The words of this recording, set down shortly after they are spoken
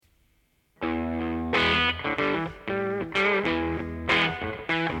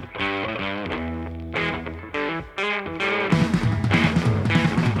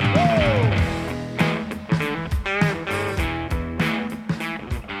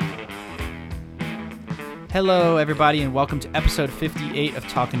Hello, everybody, and welcome to episode 58 of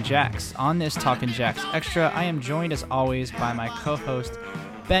Talkin' Jacks. On this Talkin' Jacks Extra, I am joined, as always, by my co-host,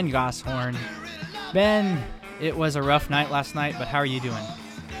 Ben Gosshorn. Ben, it was a rough night last night, but how are you doing?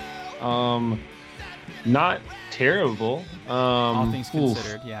 Not terrible. All things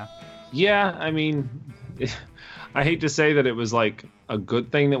considered, yeah. Yeah, I mean, I hate to say that it was like a good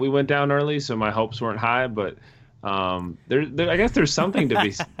thing that we went down early, so my hopes weren't high, but I guess there's something to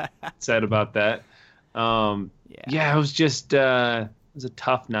be said about that. It was just it was a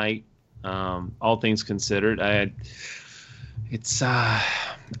tough night. All things considered, I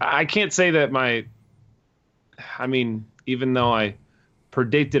can't say that even though I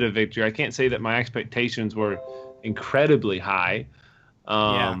predicted a victory, I can't say that my expectations were incredibly high.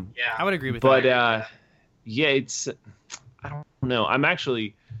 I would agree with that. But I don't know. I'm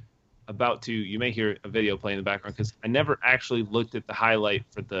actually about to. You may hear a video play in the background because I never actually looked at the highlight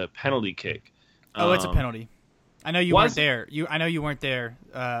for the penalty kick. Oh, it's a penalty. I know you weren't there. I know you weren't there.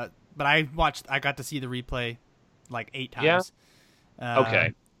 But I got to see the replay like 8 times. Yeah.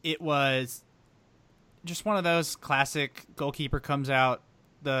 Okay. It was just one of those classic goalkeeper comes out,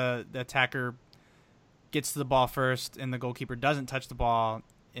 the attacker gets to the ball first, and the goalkeeper doesn't touch the ball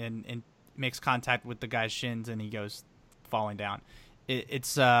and makes contact with the guy's shins, and he goes falling down.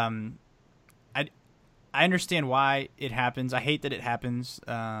 I understand why it happens. I hate that it happens,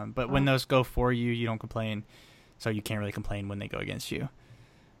 but when those go for you, you don't complain, so you can't really complain when they go against you.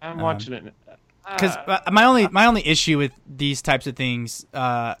 I'm watching it. Because my only issue with these types of things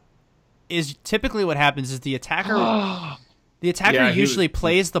is typically what happens is the attacker usually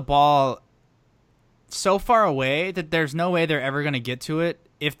plays the ball so far away that there's no way they're ever going to get to it.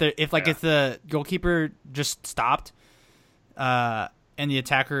 If the goalkeeper just stopped, and the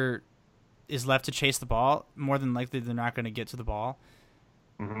attacker is left to chase the ball, more than likely they're not going to get to the ball.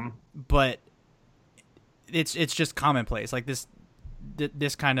 Mm-hmm. But it's just commonplace. Like this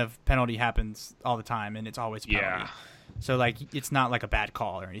kind of penalty happens all the time, and it's always a penalty. Yeah. So like it's not like a bad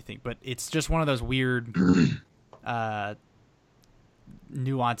call or anything, but it's just one of those weird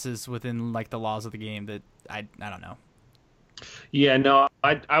nuances within like the laws of the game that I don't know. Yeah, no,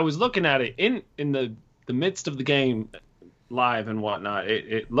 I was looking at it in the midst of the game live and whatnot.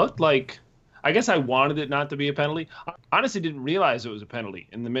 It looked like, I guess I wanted it not to be a penalty. I honestly didn't realize it was a penalty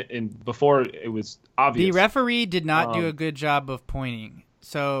before it was obvious. The referee did not do a good job of pointing.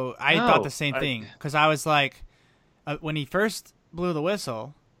 So I thought the same thing, because I was like, when he first blew the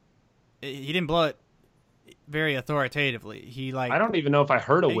whistle, he didn't blow it very authoritatively. I don't even know if I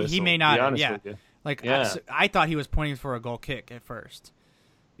heard a whistle. He may not. To be honest with you. I thought he was pointing for a goal kick at first.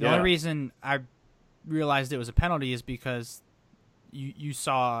 The only reason I realized it was a penalty is because you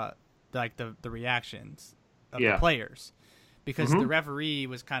saw like the reactions of the players, because the referee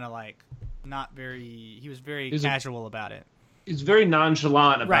was kind of like he was very casual about it. He's very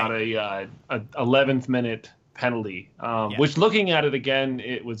nonchalant about a 11th minute penalty, which, looking at it again,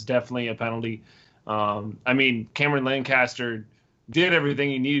 it was definitely a penalty. Cameron Lancaster did everything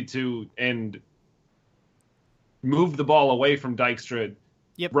he needed to and moved the ball away from Dijkstra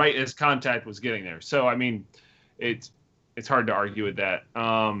right as contact was getting there. So, it's hard to argue with that.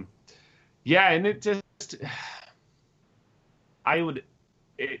 And it just,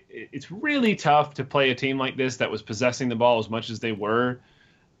 it's really tough to play a team like this that was possessing the ball as much as they were.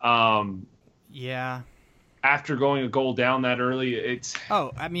 After going a goal down that early,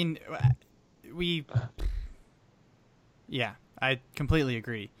 I completely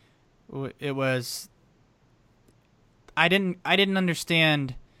agree. It was, I didn't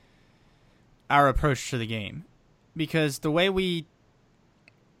understand our approach to the game, because the way we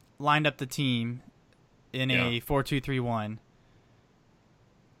lined up the team in a 4-2-3-1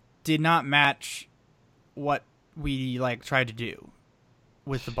 did not match what we tried to do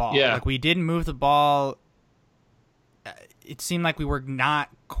with the ball. Yeah. Like, we didn't move the ball. It seemed like we were not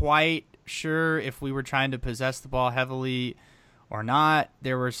quite sure if we were trying to possess the ball heavily or not.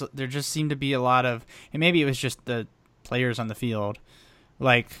 There just seemed to be a lot of, and maybe it was just the players on the field.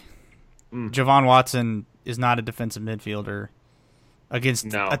 Like, Javon Watson is not a defensive midfielder against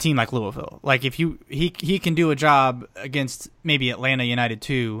a team like Louisville. Like, if he can do a job against maybe Atlanta United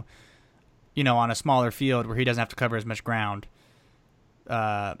too, on a smaller field where he doesn't have to cover as much ground.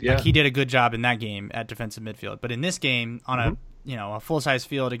 Like, he did a good job in that game at defensive midfield. But in this game, on a full-size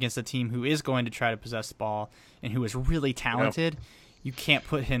field against a team who is going to try to possess the ball and who is really talented, you can't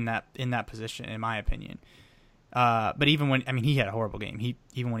put him in that position, in my opinion. But even when, he had a horrible game.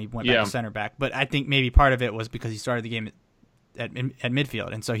 Even when he went back to center back. But I think maybe part of it was because he started the game at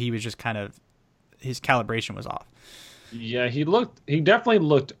midfield, and so he was just kind of, his calibration was off. Yeah, he definitely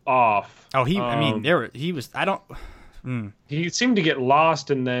looked off. Oh, I mean, he was. I don't. He seemed to get lost,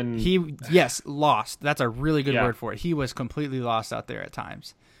 and then lost. That's a really good word for it. He was completely lost out there at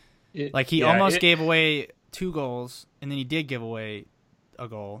times. He almost gave away 2 goals, and then he did give away a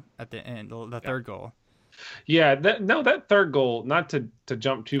goal at the end, the third goal. Yeah, that third goal. Not to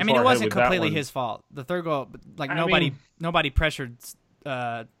jump too far. I mean, it wasn't completely his fault. The third goal, nobody pressured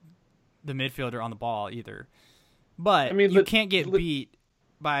the midfielder on the ball either. But you can't get beat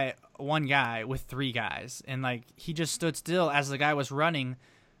by one guy with 3 guys, and he just stood still as the guy was running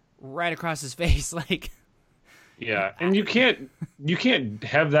right across his face. Yeah, and you can't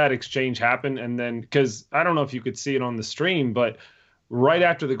have that exchange happen, and then because I don't know if you could see it on the stream, but right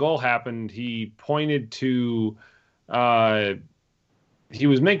after the goal happened, he pointed to he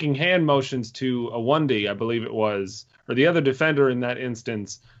was making hand motions to Awundi, I believe it was, or the other defender in that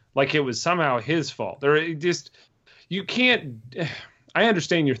instance, like it was somehow his fault. You can't. I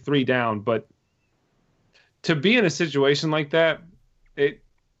understand you're 3 down, but to be in a situation like that, it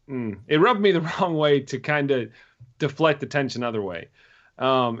rubbed me the wrong way to kind of deflect attention other way,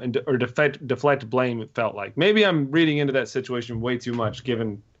 or deflect blame. It felt like maybe I'm reading into that situation way too much,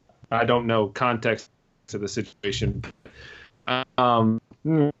 given I don't know context to the situation. It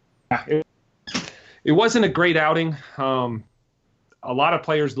wasn't a great outing. A lot of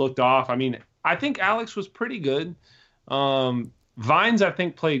players looked off. I mean, I think Alex was pretty good. Vines, I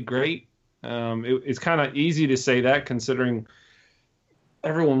think, played great. It's kind of easy to say that considering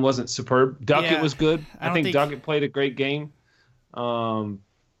everyone wasn't superb. Duckett was good. I think Duckett played a great game. I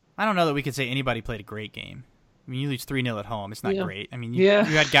don't know that we could say anybody played a great game. I mean, you lose 3-0 at home. It's not great. I mean, you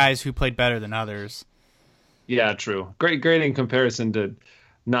had guys who played better than others. Yeah, true. Great in comparison to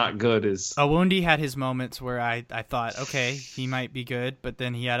not good is... Awundi had his moments where I thought, okay, he might be good, but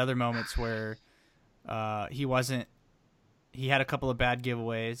then he had other moments where he wasn't. He had a couple of bad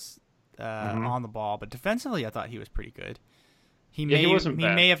giveaways on the ball, but defensively, I thought he was pretty good. He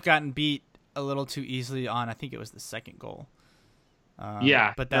may have gotten beat a little too easily on, I think it was the second goal.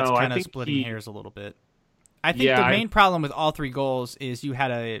 But that's kind of splitting hairs a little bit. I think the main problem with all 3 goals is you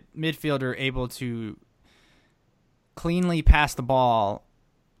had a midfielder able to cleanly pass the ball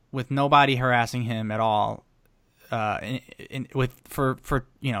with nobody harassing him at all. For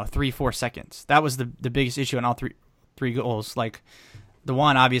 3-4 seconds. That was the biggest issue in all three goals. Like, the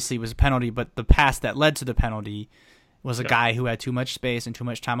one obviously was a penalty, but the pass that led to the penalty was a guy who had too much space and too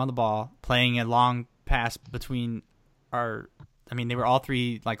much time on the ball, playing a long pass between they were all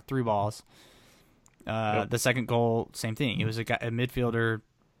 3 through balls. The second goal, same thing. It was a midfielder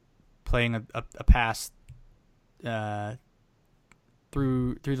playing a pass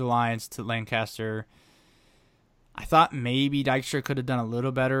through the lines to Lancaster. I thought maybe Dykstra could have done a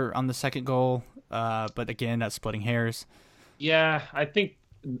little better on the second goal, but again, that's splitting hairs. Yeah, I think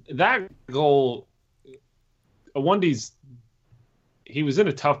that goal, Awundi's, he was in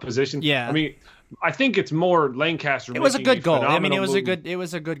a tough position. Yeah, I mean, I think it's more Lancaster. It was a good goal. I mean, it was a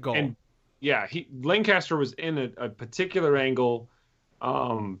good goal. And yeah, Lancaster was in a particular angle.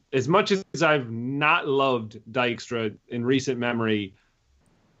 As much as I've not loved Dykstra in recent memory,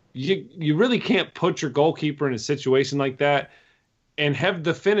 you really can't put your goalkeeper in a situation like that and have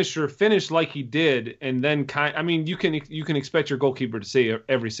the finisher finish like he did, and then you can expect your goalkeeper to save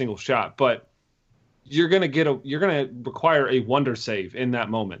every single shot, but you're gonna require a wonder save in that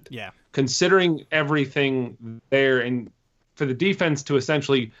moment. Yeah, considering everything there, and for the defense to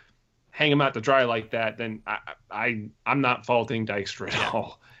essentially hang him out to dry like that, then I'm not faulting Dykstra at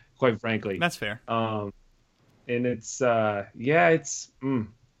all, quite frankly. That's fair. And it's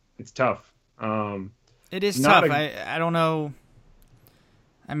it's tough. It is tough. I don't know.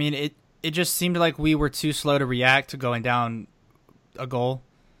 I mean, it just seemed like we were too slow to react to going down a goal,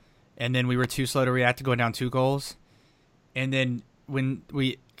 and then we were too slow to react to going down 2 goals, and then when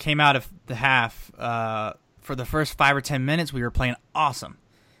we came out of the half, for the first 5 or 10 minutes, we were playing awesome.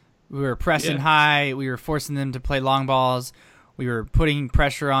 We were pressing high. We were forcing them to play long balls. We were putting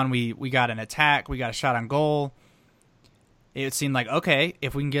pressure on. We got an attack. We got a shot on goal. It seemed like, okay,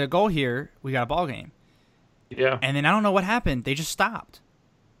 if we can get a goal here, we got a ball game. Yeah. And then I don't know what happened. They just stopped.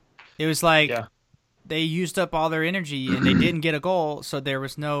 It was like they used up all their energy and they didn't get a goal, so there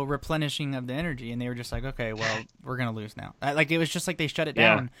was no replenishing of the energy, and they were just like, okay, well, we're going to lose now. It was just like they shut it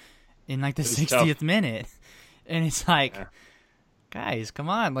down in the 60th minute. And it's like, guys, come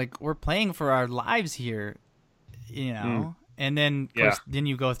on. Like, we're playing for our lives here, And then, of course, then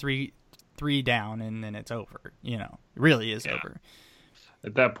you go three down, and then it's over. It really is over.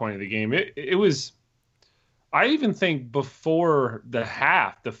 At that point of the game, it was. I even think before the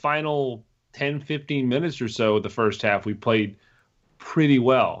half, the final 10, 15 minutes or so of the first half, we played pretty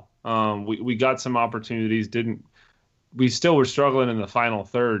well. We got some opportunities. We still were struggling in the final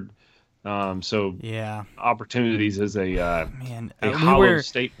third. So yeah, opportunities is a a hollow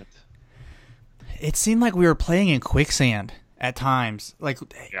statement. It seemed like we were playing in quicksand at times. Like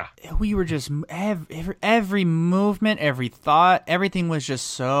we were just every movement, every thought, everything was just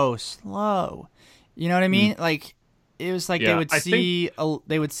so slow. You know what I mean? Like it was like they would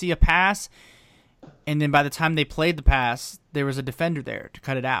see a pass, and then by the time they played the pass, there was a defender there to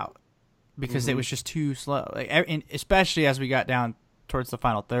cut it out because it was just too slow. Like, and especially as we got down towards the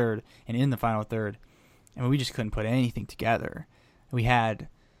final third and in the final third, I mean, we just couldn't put anything together. We had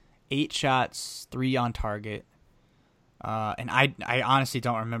 8 shots, 3 on target, and I honestly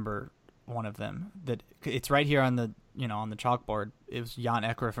don't remember one of them. That it's right here on the on the chalkboard. It was Jan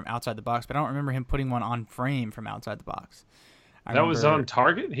Ekra from outside the box, but I don't remember him putting one on frame from outside the box. That was on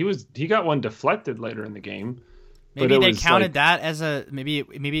target. He got one deflected later in the game. Maybe they counted that as a maybe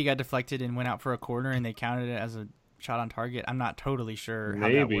it got deflected and went out for a corner, and they counted it as a shot on target. I'm not totally sure how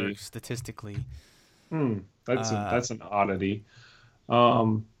that works statistically. That's an oddity.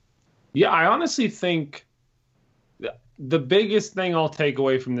 I honestly think the biggest thing I'll take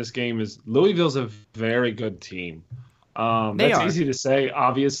away from this game is Louisville's a very good team. That's easy to say,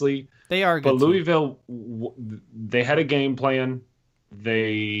 obviously. They are a good team. But Louisville, they had a game plan.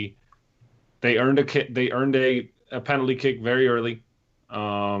 They earned a penalty kick very early,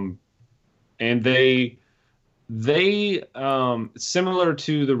 and they similar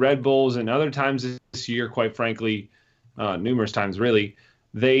to the Red Bulls and other times this year, quite frankly, numerous times really,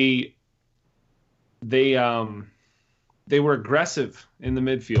 they were aggressive in the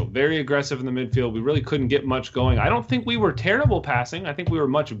midfield, very aggressive in the midfield. We really couldn't get much going. I don't think we were terrible passing. I think we were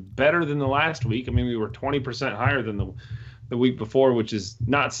much better than the last week. I mean, we were 20% higher than the week before, which is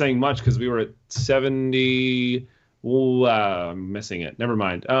not saying much because we were at 70. I'm missing it. Never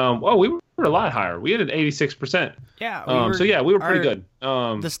mind. We were a lot higher. We had an 86%. Yeah. We were pretty good.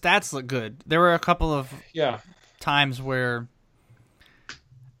 The stats look good. There were a couple of times where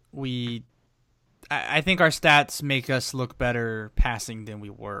I think our stats make us look better passing than we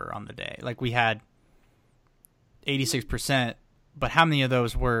were on the day. Like we had 86%, but how many of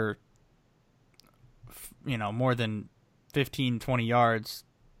those were, more than 15, 20 yards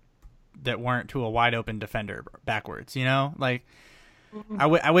that weren't to a wide open defender backwards, Like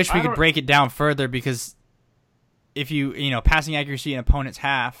I wish we could break it down further because if passing accuracy in opponent's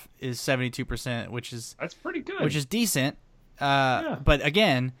half is 72%, that's pretty good, which is decent. But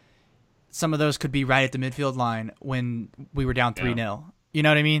again, some of those could be right at the midfield line when we were down 3-0. You know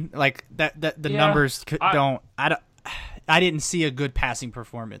what I mean? Like the numbers I didn't see a good passing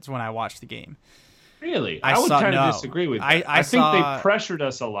performance when I watched the game. Really? I would kind of disagree with that. I think they pressured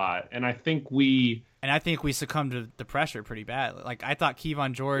us a lot, and I think we succumbed to the pressure pretty bad. Like I thought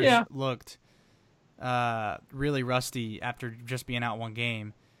Kevon George looked really rusty after just being out one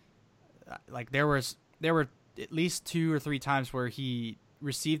game. Like there were at least 2 or 3 times where he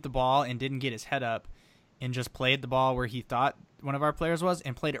received the ball and didn't get his head up and just played the ball where he thought one of our players was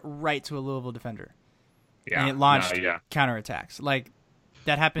and played it right to a Louisville defender. Yeah. And it launched counterattacks. Like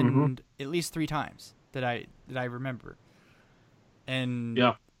that happened at least 3 times that I remember. And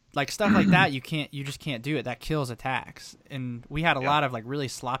like stuff like that you just can't do it. That kills attacks. And we had a lot of like really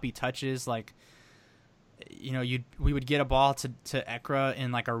sloppy touches. Like we would get a ball to Ekra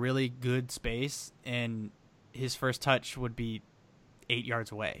in like a really good space and his first touch would be 8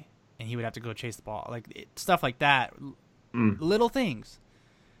 yards away, and he would have to go chase the ball. Like stuff like that, little things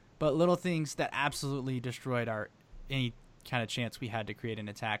that absolutely destroyed any kind of chance we had to create an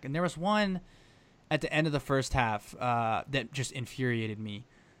attack. And there was one at the end of the first half that just infuriated me.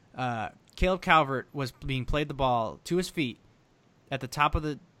 Caleb Calvert was being played the ball to his feet at the top of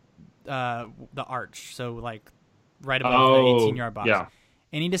the arch, so like right above the 18-yard box,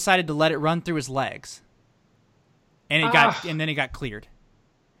 and he decided to let it run through his legs. And then it got cleared,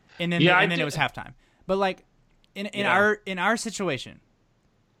 and then it was halftime. But like in our situation,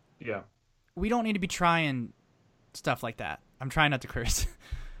 we don't need to be trying stuff like that. I'm trying not to curse.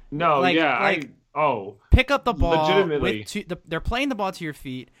 No, pick up the ball. Legitimately, they're playing the ball to your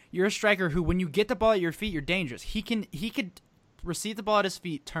feet. You're a striker who, when you get the ball at your feet, you're dangerous. He could receive the ball at his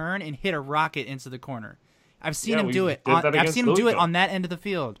feet, turn, and hit a rocket into the corner. I've seen him do it. I've seen him do it on that end of the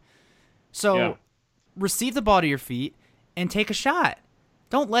field. So. Receive the ball to your feet and take a shot.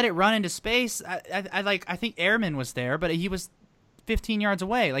 Don't let it run into space. I think Ehrman was there, but he was 15 yards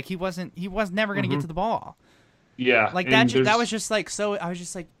away. Like he was never going to get to the ball. Yeah. Like that was just like, so I was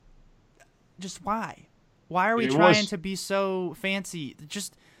just like, just why? Why are we trying to be so fancy?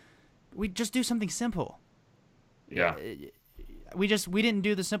 Just we just do something simple. Yeah. We didn't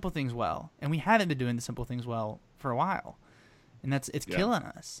do the simple things well, and we haven't been doing the simple things well for a while, and it's killing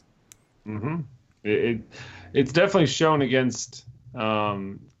us. Mm-hmm. It's definitely shown against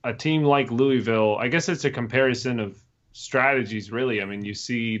a team like Louisville. I guess it's a comparison of strategies, really. I mean, you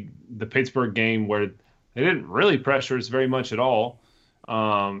see the Pittsburgh game where they didn't really pressure us very much at all,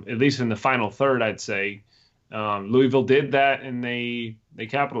 at least in the final third, I'd say. Louisville did that, and they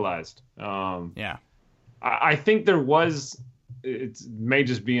capitalized. Yeah. I think there was – it may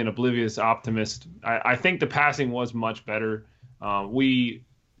just be an oblivious optimist. I think the passing was much better. We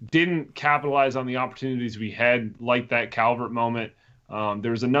didn't capitalize on the opportunities we had, like that Calvert moment.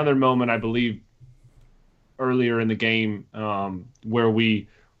 There was another moment, I believe, earlier in the game where we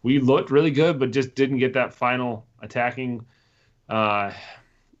looked really good but just didn't get that final attacking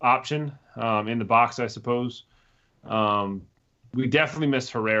option in the box, I suppose. We definitely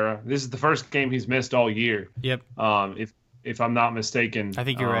missed Herrera. This is the first game he's missed all year. Yep. If I'm not mistaken. I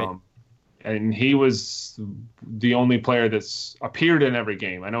think you're right. And he was the only player that's appeared in every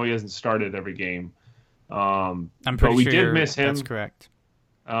game. I know he hasn't started every game. I'm pretty but we sure did miss him. That's correct.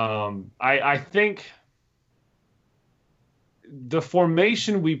 I think the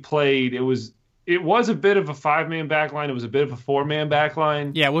formation we played, it was a bit of a 5-man back line. It was a bit of a 4-man back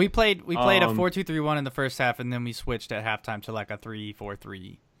line. Yeah, well, we played a 4-2-3-1 in the first half, and then we switched at halftime to like a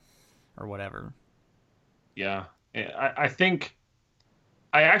 3-4-3 or whatever. Yeah, I think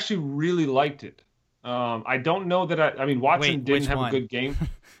I actually really liked it. I don't know that I mean Watson didn't have a good game.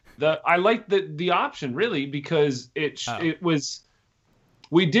 I liked the option really because it was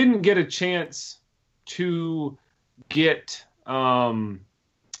we didn't get a chance to get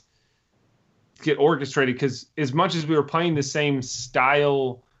orchestrated because as much as we were playing the same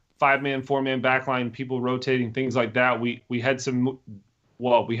style 5-man 4-man backline, people rotating, things like that, we had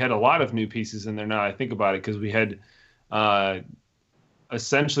we had a lot of new pieces in there now I think about it because we had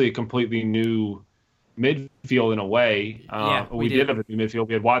essentially a completely new midfield in a way. We did have a new midfield.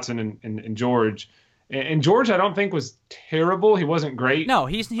 We had Watson and George. And George, I don't think was terrible. He wasn't great. No,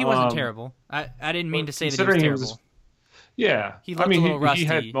 he wasn't terrible. I didn't mean to say that he was terrible. Yeah. He looked a little rusty, he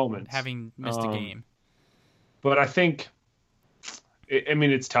had moments. having missed a game. But I think,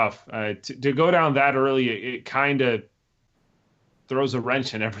 it's tough. To go down that early, it kind of throws a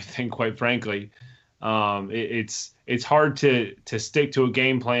wrench in everything, quite frankly. It's hard to stick to a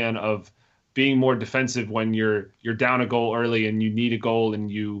game plan of being more defensive when you're down a goal early and you need a goal and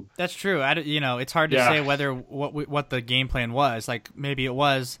you. That's true. It's hard to say whether what the game plan was. Like maybe it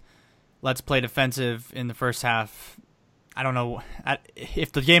was, let's play defensive in the first half. I don't know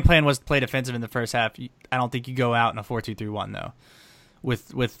if the game plan was to play defensive in the first half. I don't think you go out in a 4-2-3-1 though,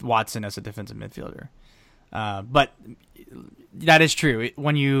 with Watson as a defensive midfielder. But that is true.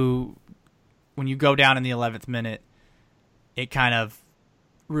 When you go down in the 11th minute, it kind of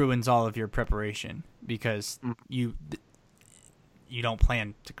ruins all of your preparation because you don't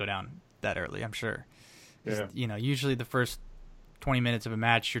plan to go down that early, I'm sure. Yeah. Usually the first 20 minutes of a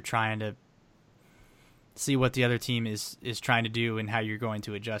match, you're trying to see what the other team is trying to do and how you're going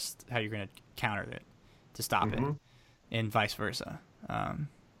to adjust, how you're going to counter it to stop it, and vice versa.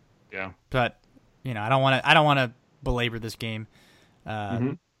 Yeah. But I don't want to belabor this game.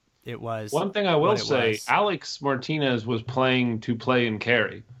 It was one thing I will say. Alex Martinez was playing to play and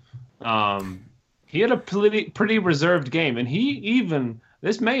carry. He had a pretty reserved game, and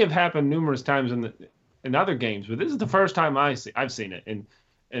this may have happened numerous times in other games, but this is the first time I've seen it.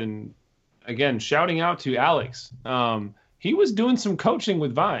 And again, shouting out to Alex, he was doing some coaching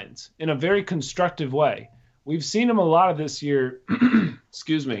with Vines in a very constructive way. We've seen him a lot of this year.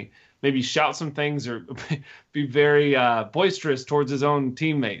 Excuse me. Maybe shout some things or be very boisterous towards his own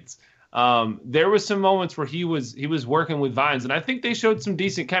teammates. There was some moments where he was working with Vines, and I think they showed some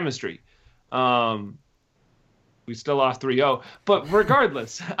decent chemistry. We still lost 3-0, but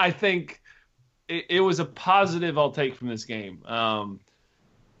regardless, I think it was a positive I'll take from this game.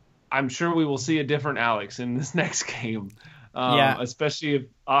 I'm sure we will see a different Alex in this next game. Especially if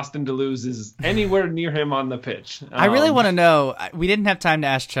Austin Deleuze is anywhere near him on the pitch. I really want to know. We didn't have time to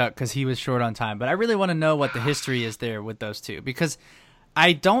ask Chuck because he was short on time, but I really want to know what the history is there with those two because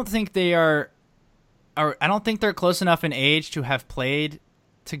I don't think they are, or I don't think they're close enough in age to have played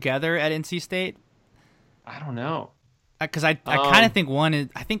together at NC State. I don't know because I kind of think one is.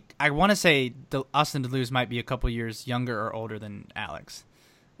 I think I want to say Austin Deleuze might be a couple years younger or older than Alex.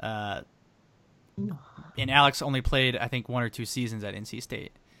 And Alex only played, I think, 1 or 2 seasons at NC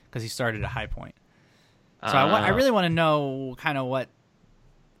State because he started at High Point. So I really want to know kind of what,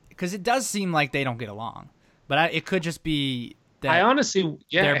 because it does seem like they don't get along, but it could just be I honestly,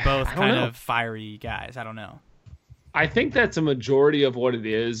 they're both kind of fiery guys. I don't know. I think that's a majority of what it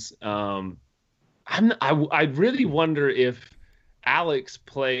is. I really wonder if Alex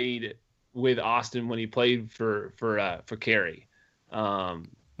played with Austin when he played for Cary,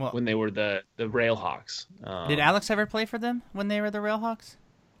 when they were the Railhawks. Did Alex ever play for them when they were the Railhawks?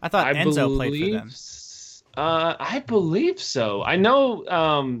 I thought Enzo played for them. I believe so. I know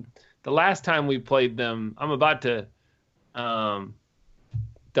the last time we played them, I'm about to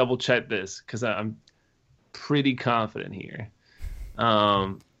double check this because I'm pretty confident here.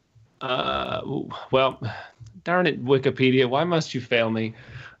 Well, darn it, Wikipedia, why must you fail me?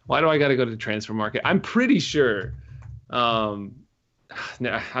 Why do I got to go to the transfer market? I'm pretty sure. No,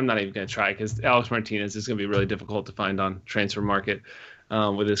 I'm not even going to try because Alex Martinez is going to be really difficult to find on transfer market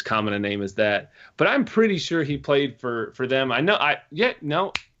with as common a name as that. But I'm pretty sure he played for them. I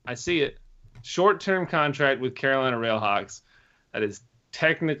see it. Short-term contract with Carolina Railhawks. That is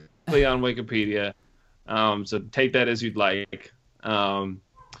technically on Wikipedia. So take that as you'd like.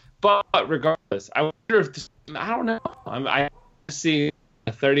 But regardless, I wonder if I don't know. I see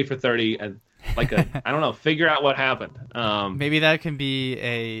a 30 for 30 and I don't know, figure out what happened. Maybe that can be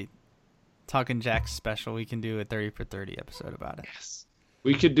a Talkin' Jacks special. We can do a 30 for 30 episode about it. Yes.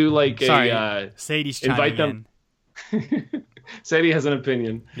 We could do Sadie's chiming in. Sadie has an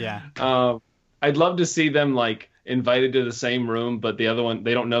opinion. Yeah. I'd love to see them invited to the same room, but the other one,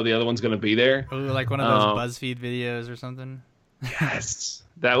 they don't know the other one's going to be there. Ooh, like one of those BuzzFeed videos or something. Yes.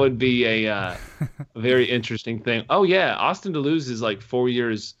 That would be a very interesting thing. Oh yeah, Austin Deleuze is 4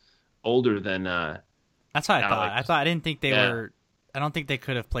 years older than that's what I thought. I didn't think they were. I don't think they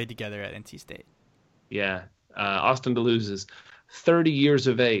could have played together at NC State. Yeah. Austin Deleuze is 30 years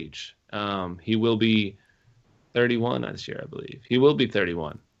of age. He will be 31 this year, I believe. He will be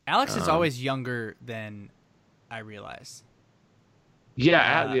 31. Alex is always younger than I realize.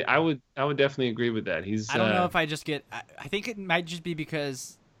 Yeah, I would definitely agree with that. I don't know if I just get. I think it might just be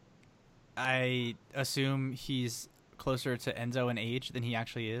because I assume he's closer to Enzo in age than he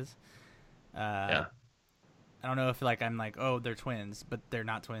actually is. Yeah. I don't know if I'm oh, they're twins, but they're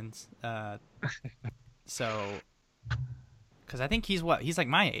not twins. So, because I think he's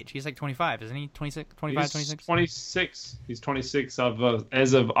my age. He's 25, isn't he? 26, 25, 26? 26. He's 26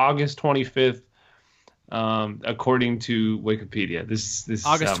 as of August 25th. According to Wikipedia, this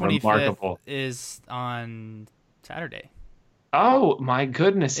August 25th remarkable. Is on Saturday. Oh my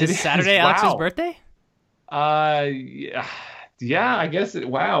goodness! Is Saturday Alex's birthday? Yeah, I guess it.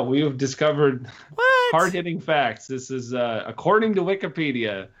 Wow, we have discovered hard-hitting facts. This is according to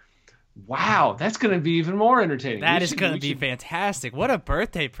Wikipedia. Wow, that's going to be even more entertaining. That is going to be fantastic. What a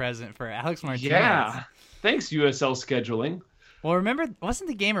birthday present for Alex Martinez. Yeah, thanks USL scheduling. Well, remember, wasn't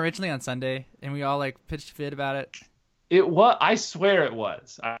the game originally on Sunday, and we all pitched a fit about it? It was. I swear it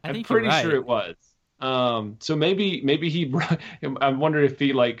was. I'm pretty sure it was. So maybe he. I wonder if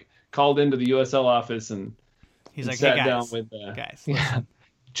he called into the USL office and sat down with guys. Yeah,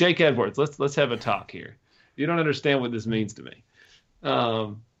 Jake Edwards. Let's have a talk here. You don't understand what this means to me.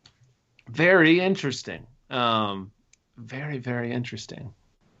 Very interesting. Very, very interesting.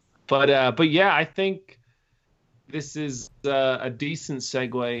 But yeah, I think this is a decent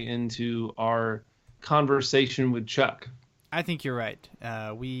segue into our conversation with Chuck. I think you're right.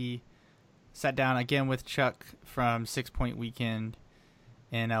 We sat down again with Chuck from 6 Point Weekend,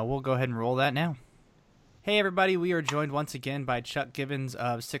 and we'll go ahead and roll that now. Hey, everybody. We are joined once again by Chuck Gibbons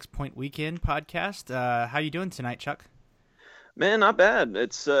of 6 Point Weekend podcast. How you doing tonight, Chuck? Man, not bad.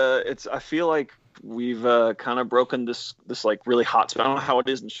 It's I feel like we've kind of broken this really hot spell. I don't know how it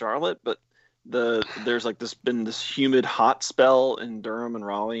is in Charlotte, but there's been this humid hot spell in Durham and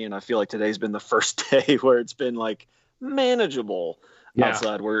Raleigh, and I feel like today's been the first day where it's been manageable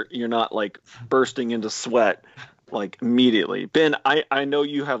outside, where you're not bursting into sweat immediately. Ben, I know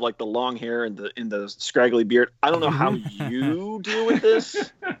you have the long hair and the scraggly beard. I don't know how you deal with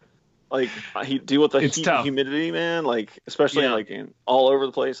this. He deal with the heat and humidity, man. Especially in all over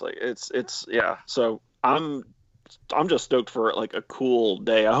the place. It's yeah. So I'm just stoked for a cool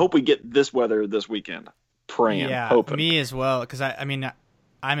day. I hope we get this weather this weekend. Hoping. Me as well. Because I'm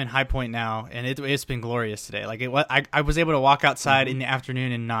in High Point now, and it's been glorious today. I was able to walk outside in the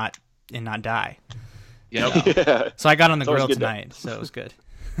afternoon and not die. Yep. Yeah. So I got on the grill tonight, so it was good.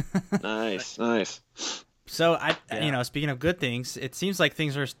 Nice. So speaking of good things, it seems like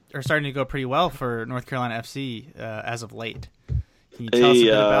things are starting to go pretty well for North Carolina FC as of late. Can you tell us a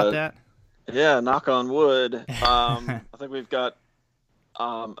bit about that? Yeah, knock on wood. I think we've got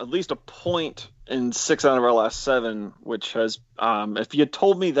at least a point in 6 out of our last 7, which has, if you had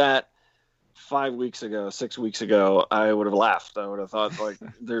told me that 5 weeks ago, 6 weeks ago, I would have laughed. I would have thought, like,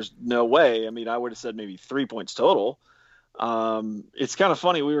 there's no way. I mean, I would have said maybe 3 points total. It's kind of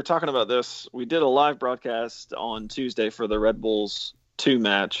funny. We were talking about this. We did a live broadcast on Tuesday for the Red Bulls 2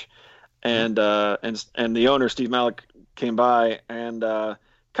 match, and the owner, Steve Malik, came by and kind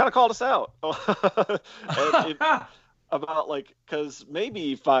of called us out about, like, because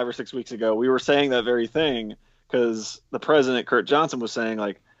maybe 5 or 6 weeks ago we were saying that very thing, because the president, Kurt Johnson, was saying,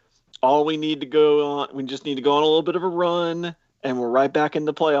 like, all we need to go on, we just need to go on a little bit of a run, and we're right back in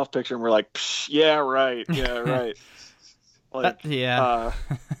the playoff picture. And we're like, yeah, right. Like, yeah.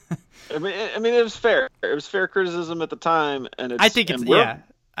 I mean, it was fair. It was fair criticism at the time, and I think it's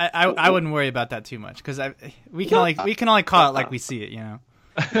I wouldn't worry about that too much, because we can only call it like we see it, you know.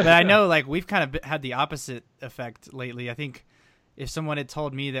 But I know, like, we've kind of had the opposite effect lately. I think if someone had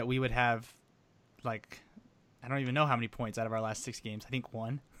told me that we would have, like, I don't even know how many points out of our last 6 games. I think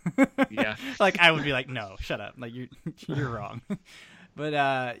 1. Yeah. Like, I would be like, no, shut up. Like, you're wrong.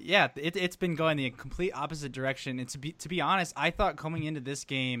 But yeah, it's been going the complete opposite direction. And to be honest, I thought coming into this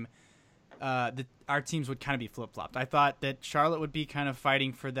game, that our teams would kind of be flip-flopped. I thought that Charlotte would be kind of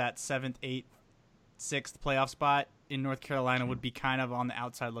fighting for that 7th, 8th, 6th playoff spot, in North Carolina would be kind of on the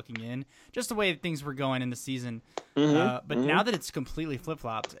outside looking in, just the way things were going in the season. But now that it's completely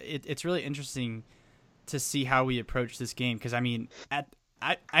flip-flopped, it's really interesting to see how we approach this game, because, I mean,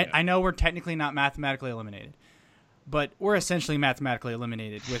 I know we're technically not mathematically eliminated, but we're essentially mathematically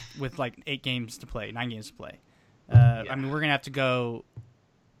eliminated with like 9 games to play. I mean, we're going to have to go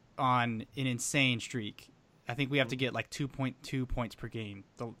on an insane streak. I think we have to get like 2.2 points per game,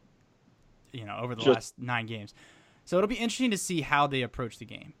 over the last 9 games. So it'll be interesting to see how they approach the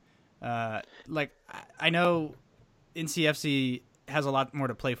game. Like, I know NCFC has a lot more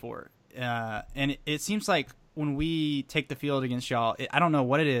to play for, and it seems like when we take the field against y'all, I don't know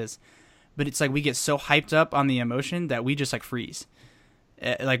what it is, but it's like we get so hyped up on the emotion that we just, like, freeze.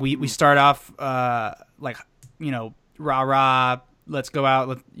 Like, we start off like, rah rah, let's go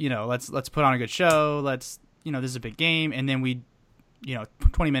out, let's put on a good show, this is a big game, and then we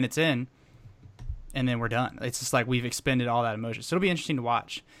 20 minutes in, and then we're done. It's just like we've expended all that emotion. So it'll be interesting to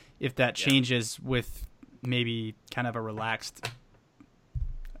watch if that changes with maybe kind of a relaxed,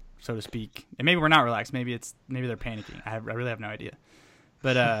 so to speak. And maybe we're not relaxed. Maybe they're panicking. I really have no idea.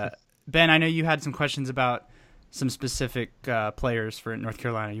 But Ben, I know you had some questions about some specific players for North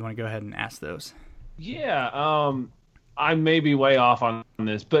Carolina. You want to go ahead and ask those? Yeah. I may be way off on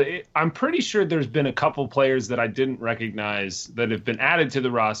this, but I'm pretty sure there's been a couple players that I didn't recognize that have been added to the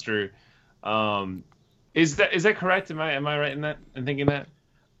roster. Is that correct? Am I right in that and thinking that?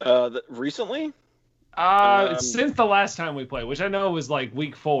 Recently? Since the last time we played, which I know was like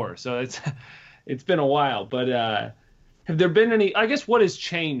week 4, so it's been a while. But have there been any? I guess what has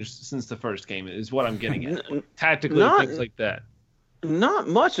changed since the first game is what I'm getting at. Tactically, things like that. Not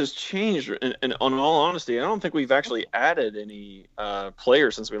much has changed, and on all honesty, I don't think we've actually added any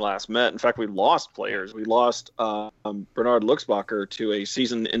players since we last met. In fact, we lost players. We lost Bernard Luxbacher to a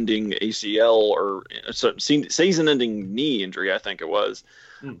season-ending ACL or season-ending knee injury, I think it was.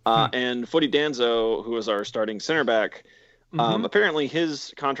 And Footy Danzo, who was our starting center back, apparently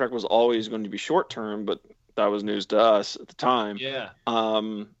his contract was always going to be short-term, but that was news to us at the time. Yeah.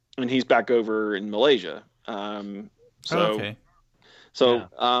 And he's back over in Malaysia. Okay. So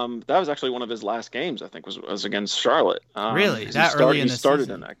that was actually one of his last games, I think, was against Charlotte. Really? That early in the season?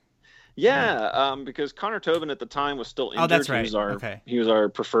 In that. Yeah, because Connor Tobin at the time was still injured. Oh, that's right. He was our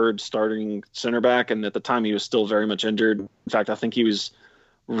preferred starting center back, and at the time he was still very much injured. In fact, I think he was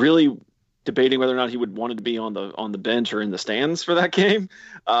really debating whether or not he would wanted to be on the bench or in the stands for that game.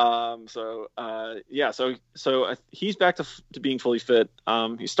 So he's back to being fully fit.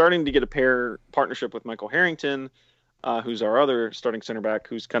 He's starting to get a partnership with Michael Harrington, who's our other starting center back,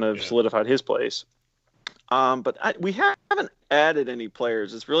 who's kind of solidified his place. But we haven't added any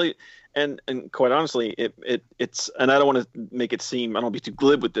players. It's really, and quite honestly, it's, and I don't want to make it seem, I don't want to be too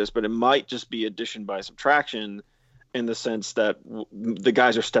glib with this, but it might just be addition by subtraction, in the sense that the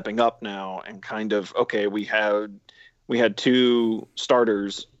guys are stepping up now and kind of, okay, we had 2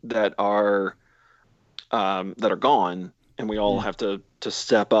 starters that are gone, and we all have to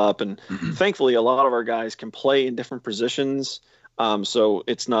step up. And thankfully, a lot of our guys can play in different positions. So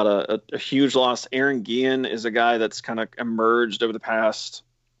it's not a huge loss. Aaron Guillen is a guy that's kind of emerged over the past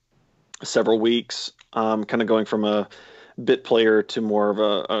several weeks, kind of going from a bit player to more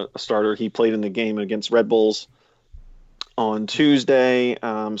of a starter. He played in the game against Red Bulls on Tuesday.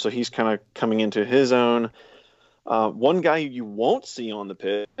 So he's kind of coming into his own. One guy you won't see on the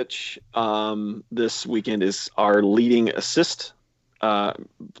pitch this weekend is our leading assist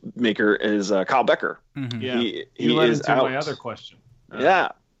maker is Kyle Becker. Mm-hmm. Yeah, he led is into out. my other question. Yeah.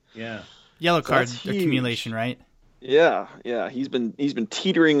 Yellow card that's huge. accumulation, right? Yeah. He's been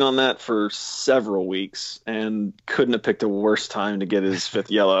teetering on that for several weeks and couldn't have picked a worse time to get his 5th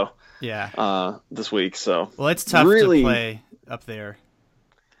yellow. Yeah. This week. So well, it's tough to play up there.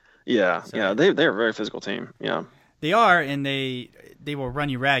 Yeah. So. Yeah. They're a very physical team. Yeah. They are, and they will run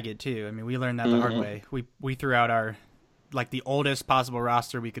you ragged too. I mean, we learned that the hard way. We threw out our the oldest possible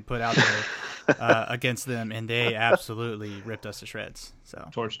roster we could put out there against them, and they absolutely ripped us to shreds. So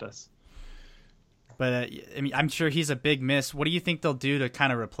torched us. But I mean, I'm sure he's a big miss. What do you think they'll do to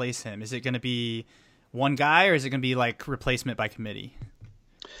kind of replace him? Is it going to be one guy, or is it going to be like replacement by committee?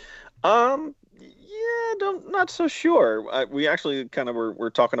 Yeah, not so sure. We actually kind of were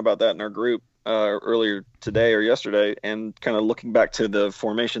talking about that in our group earlier today or yesterday, and kind of looking back to the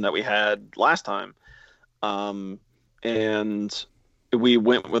formation that we had last time. And we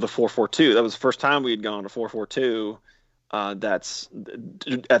went with a 4-4-2. That was the first time we had gone to 4-4-2. That's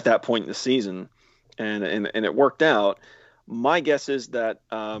at that point in the season, and it worked out. My guess is that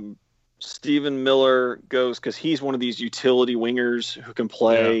Stephen Miller goes because he's one of these utility wingers who can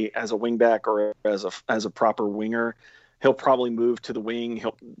play as a wingback or as a proper winger. He'll probably move to the wing,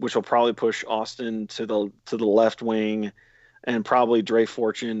 which will probably push Austin to the left wing, and probably Dre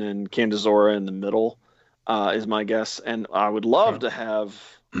Fortune and Candizora in the middle is my guess. And I would love to have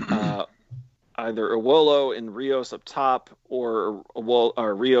either Iwolo and Rios up top, or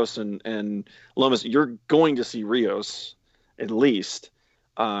Rios and Lomas. You're going to see Rios at least.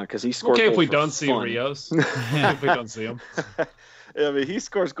 Because he scores. Okay, goals if we for don't fun. see Rios, if we don't see him, I mean, he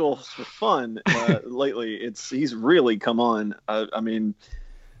scores goals for fun lately. He's really come on. I mean,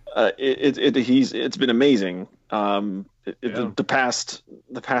 it's been amazing. The past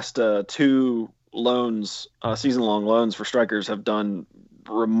 2 loans, season-long loans for strikers have done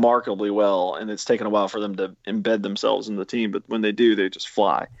remarkably well, and it's taken a while for them to embed themselves in the team. But when they do, they just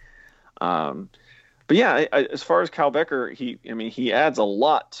fly. But yeah, as far as Kyle Becker, he adds a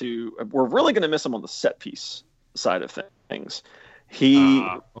lot to. We're really going to miss him on the set piece side of things. He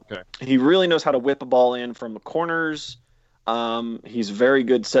really knows how to whip a ball in from the corners. He's a very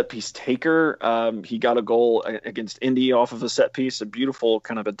good set piece taker. He got a goal against Indy off of a set piece, a beautiful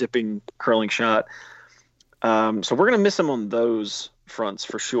kind of a dipping curling shot. So we're going to miss him on those fronts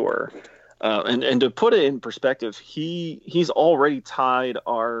for sure. And to put it in perspective, he's already tied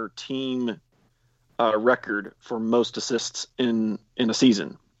our team record for most assists in a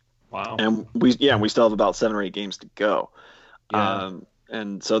season. Wow. And we still have about 7 or 8 games to go. Yeah.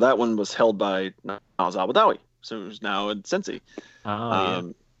 And so that one was held by Naz Al-Badawi, so who's now at Cincy.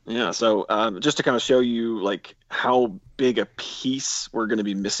 So just to kind of show you like how big a piece we're going to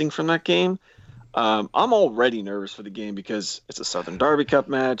be missing from that game, I'm already nervous for the game because it's a Southern Derby Cup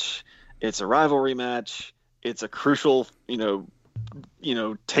match, it's a rivalry match, it's a crucial,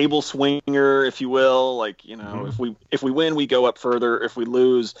 table swinger, if you will. Like, if we win, we go up further. If we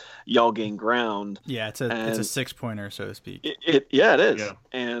lose, y'all gain ground. Yeah, it's a 6-pointer, so to speak. It is. Yeah.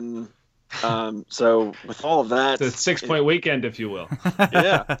 And so with all of that, it's a 6-point weekend, if you will.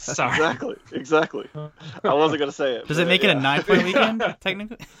 Yeah, Sorry. exactly. I wasn't gonna say it. Does it make it a 9-point weekend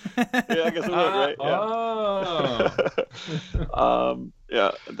technically? Yeah, I guess it would, right? Yeah.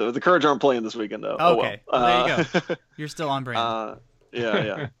 Yeah. The Courage aren't playing this weekend though. Okay, well, there you go. You're still on brand.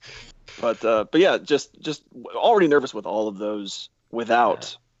 Yeah. But yeah, just already nervous with all of those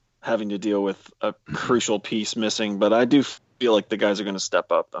without having to deal with a crucial piece missing. But I do feel like the guys are going to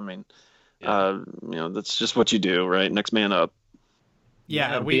step up. I mean, that's just what you do, right? Next man up.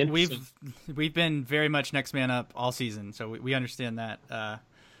 Yeah, we've been very much next man up all season, so we understand that.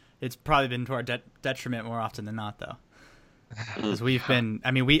 It's probably been to our detriment more often than not, though. Because we've been,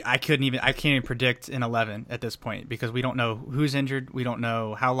 I can't even predict an 11 at this point because we don't know who's injured, we don't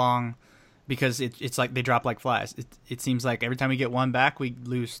know how long, because it's like they drop like flies. It seems like every time we get one back, we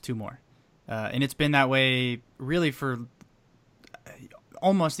lose 2 more, and it's been that way really for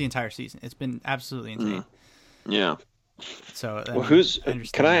almost the entire season. It's been absolutely insane. Yeah. So,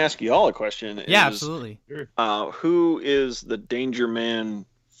 can I ask you all a question? Yeah, absolutely. Who is the danger man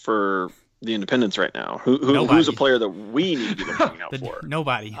for the Independents right now? Who's a player that we need to be looking out for?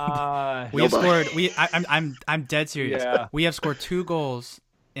 Nobody. We have scored. I'm dead serious. Yeah. We have scored 2 goals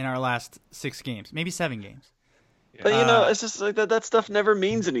in our last 6 games, maybe 7 games. But it's just like that stuff never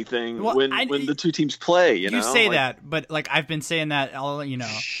means anything when the 2 teams play. You say that, but like I've been saying that all.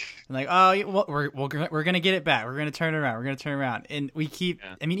 Like, we're gonna get it back. We're gonna turn it around. We're gonna turn it around, and we keep.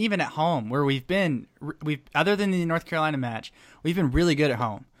 Yeah. Even at home where we've other than the North Carolina match, we've been really good at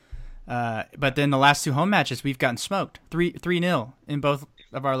home. But then the last two home matches, we've gotten smoked 3-0 in both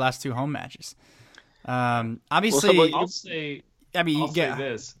of our last two home matches. Obviously, well, I'll say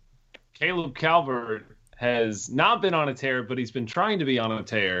this: Caleb Calvert has not been on a tear, but he's been trying to be on a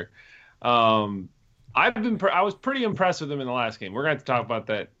tear. I was pretty impressed with him in the last game. We're going to talk about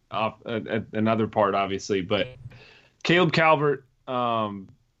that at another part, obviously. But Caleb Calvert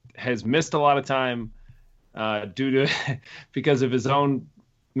has missed a lot of time because of his own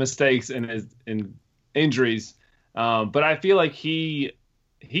mistakes and injuries. But I feel like he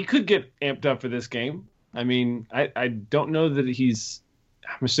could get amped up for this game. I mean, I don't know that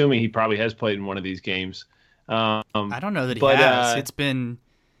I'm assuming he probably has played in one of these games. I don't know that he has. It's been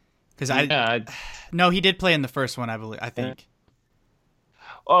because no, he did play in the first one, I think.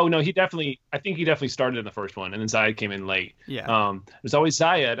 Oh no, I think he definitely started in the first one, and then Zayed came in late. Yeah. There's always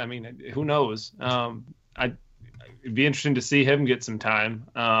Zayed. I mean, who knows? It'd be interesting to see him get some time.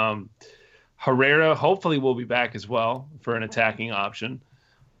 Herrera hopefully will be back as well for an attacking option.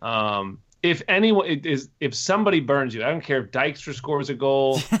 If somebody burns you, I don't care if Dykstra scores a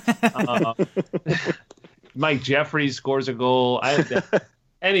goal, Mike Jeffries scores a goal.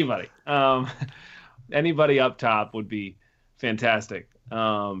 Anybody up top would be fantastic.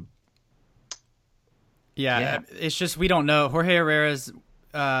 It's just we don't know. Jorge Herrera's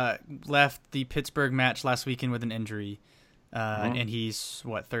left the Pittsburgh match last weekend with an injury, and he's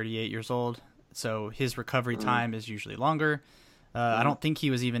 38 years old, so his recovery time is usually longer. I don't think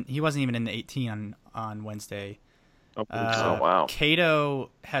he wasn't even in the 18 on Wednesday. Oh wow. Cato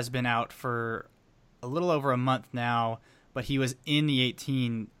has been out for a little over a month now, but he was in the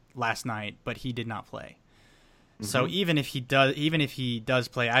 18 last night, but he did not play. Mm-hmm. So even if he does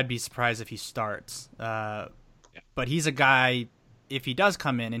play, I'd be surprised if he starts. But he's a guy, if he does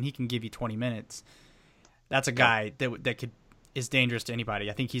come in and he can give you 20 minutes, that's a guy that is dangerous to anybody.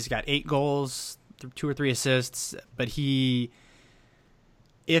 I think he's got 8 goals, 2 or 3 assists, but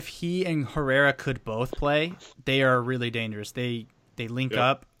if he and Herrera could both play, they are really dangerous. They link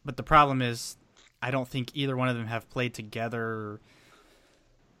up, but the problem is I don't think either one of them have played together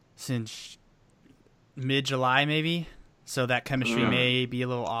since mid-July maybe, so that chemistry may be a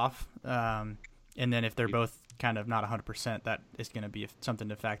little off. And then if they're both kind of not 100%, that is going to be something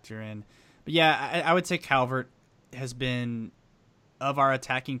to factor in. But yeah, I would say Calvert has been, of our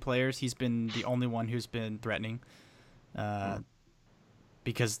attacking players, he's been the only one who's been threatening.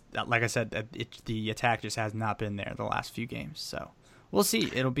 Because, like I said, the attack just has not been there the last few games. So we'll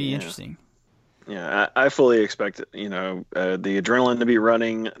see. It'll be interesting. Yeah, I fully expect the adrenaline to be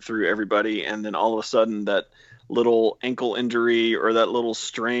running through everybody, and then all of a sudden that little ankle injury or that little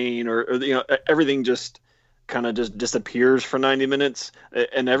strain or everything just kind of just disappears for 90 minutes,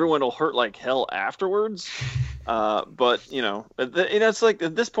 and everyone will hurt like hell afterwards. But it's like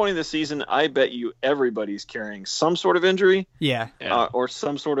at this point of the season, I bet you everybody's carrying some sort of injury, or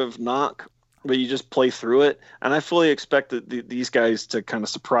some sort of knock. But you just play through it, and I fully expect that these guys to kind of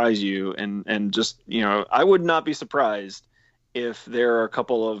surprise you, and just I would not be surprised if there are a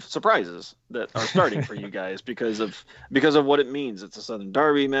couple of surprises that are starting for you guys because of what it means. It's a Southern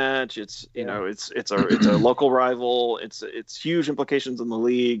Derby match. It's it's a local rival. It's huge implications in the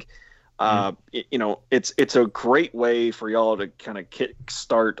league. It's a great way for y'all to kind of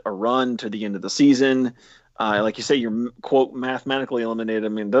kickstart a run to the end of the season. Like you say, you're quote mathematically eliminated. I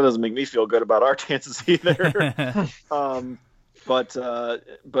mean, that doesn't make me feel good about our chances either. But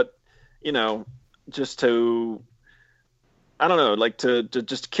just to, I don't know, like to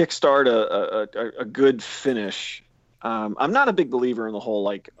just kickstart a good finish. I'm not a big believer in the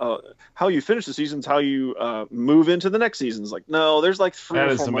whole how you finish the season's how you move into the next season. It's like, no, there's like 3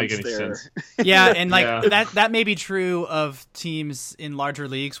 or 4 months there. Yeah, and that may be true of teams in larger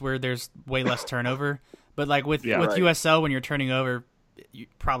leagues where there's way less turnover. But like with USL, when you're turning over,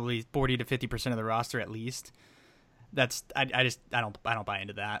 probably 40 to 50% of the roster at least. That's I don't buy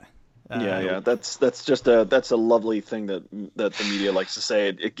into that. That's just a lovely thing that the media likes to say.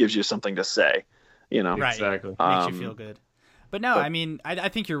 It gives you something to say, Right. Exactly. Makes you feel good. But no, I mean, I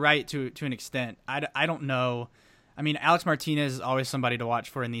think you're right to an extent. I don't know. I mean, Alex Martinez is always somebody to watch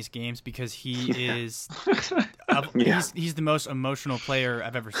for in these games because he is he's the most emotional player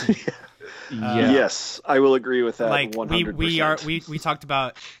I've ever seen. Yes, I will agree with that. Like 100%. we talked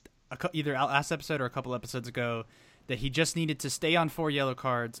about either last episode or a couple episodes ago that he just needed to stay on 4 yellow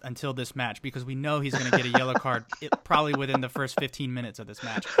cards until this match because we know he's going to get a yellow card probably within the first 15 minutes of this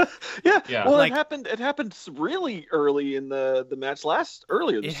match. Yeah. Well, it happened really early in the match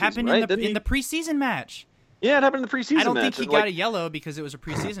earlier this season. It happened in the preseason match. Yeah, it happened in the preseason match. I don't think he got a yellow because it was a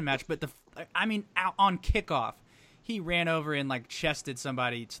preseason match, but on kickoff, he ran over and like chested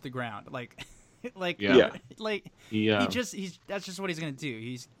somebody to the ground, like that's just what he's gonna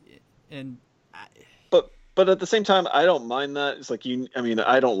do. But at the same time, I don't mind that. It's like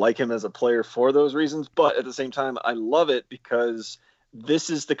I don't like him as a player for those reasons, but at the same time, I love it because this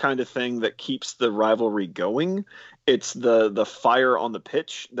is the kind of thing that keeps the rivalry going. It's the fire on the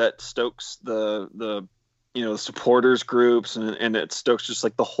pitch that stokes the supporters groups, and it stokes just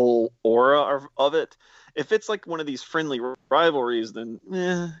like the whole aura of it. If it's like one of these friendly rivalries, then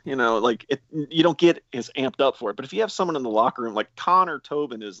you don't get as amped up for it. But if you have someone in the locker room like Connor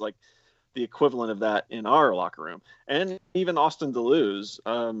Tobin is like the equivalent of that in our locker room, and even Austin Deleuze,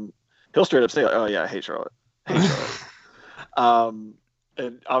 he'll straight up say, "Oh yeah, I hate Charlotte."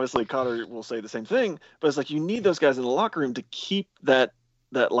 And obviously Connor will say the same thing, but it's like you need those guys in the locker room to keep that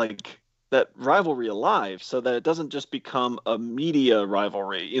rivalry alive, so that it doesn't just become a media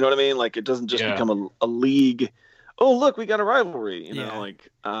rivalry. You know what I mean? Like it doesn't just become a league. Oh, look, we got a rivalry. It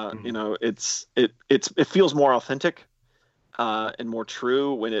feels more authentic and more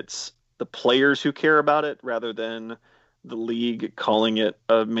true when it's the players who care about it rather than the league calling it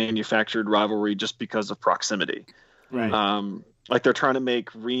a manufactured rivalry just because of proximity. Right. Like they're trying to make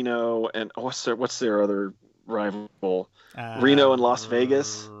Reno and what's their other rival? Reno and Las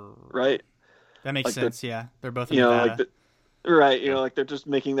Vegas, right? That makes sense. Yeah, they're both in Nevada. Right. Like they're just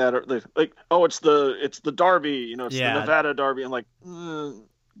making that like, oh, it's the Derby. It's the Nevada Derby. I'm like,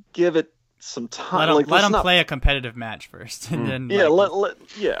 give it some time. Let them play a competitive match first, and then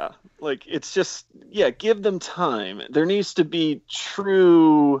like it's just give them time. There needs to be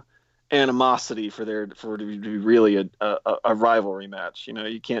true animosity for it to be really a rivalry match.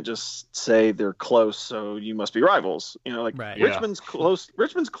 You can't just say they're close, so you must be rivals. Richmond's close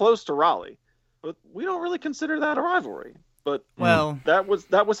to Raleigh, but we don't really consider that a rivalry. But that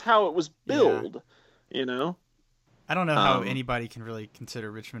was how it was billed. I don't know how anybody can really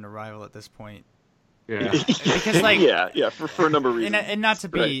consider Richmond a rival at this point. Yeah, because for a number of reasons, and not to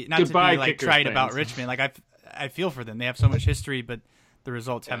be like trite about Richmond. Like I feel for them. They have so much history, but the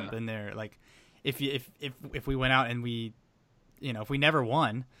results haven't been there. Like if we went out and we, if we never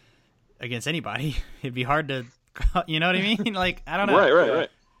won against anybody, it'd be hard to, you know what I mean? Like I don't know.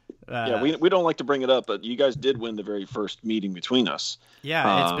 Right. We don't like to bring it up, but you guys did win the very first meeting between us.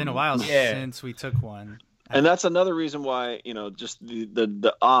 Yeah, it's been a while since we took one. And that's another reason why, just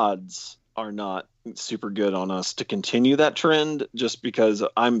the odds are not super good on us to continue that trend, just because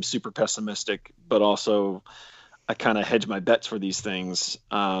I'm super pessimistic, but also I kind of hedge my bets for these things,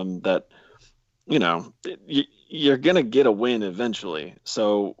 that, you're going to get a win eventually.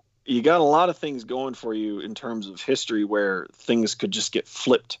 So you got a lot of things going for you in terms of history where things could just get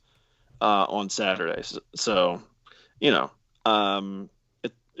flipped on Saturdays. So,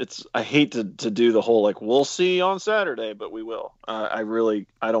 I hate to do the whole, like, we'll see on Saturday, but we will. I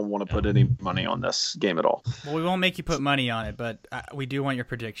don't want to put any money on this game at all. Well, we won't make you put money on it, but we do want your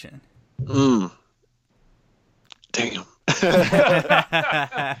prediction. Damn.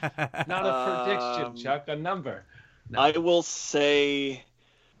 Not a prediction, Chuck, a number. No. I will say,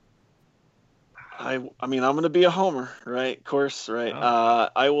 I'm going to be a homer, right? Of course, right? Oh.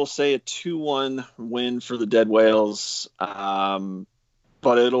 I will say a 2-1 win for the Dead Whales,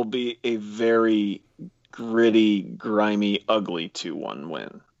 but it'll be a very gritty, grimy, ugly 2-1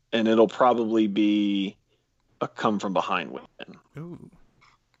 win. And it'll probably be a come-from-behind win. Ooh.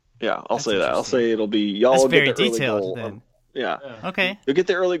 Yeah, I'll say that. I'll say it'll be y'all will get the early goal. Then. Yeah. Okay. You'll get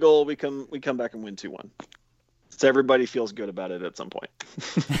the early goal. We come back and win 2-1. So everybody feels good about it at some point.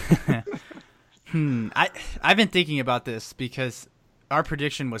 I've been thinking about this because our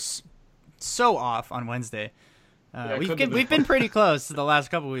prediction was so off on Wednesday. We've been pretty close the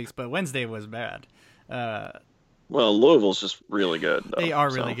last couple of weeks, but Wednesday was bad. Well, Louisville's just really good. Though, they are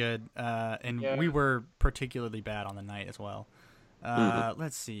really good, and we were particularly bad on the night as well.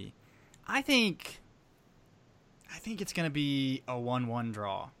 Let's see. I think it's going to be a 1-1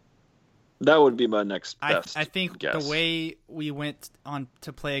 draw. That would be my next best I think guess. The way we went on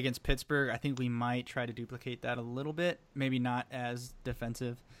to play against Pittsburgh, I think we might try to duplicate that a little bit. Maybe not as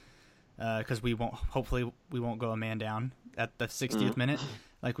defensive, because hopefully we won't go a man down at the 60th minute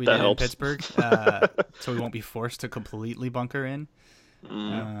like we did in Pittsburgh. So we won't be forced to completely bunker in.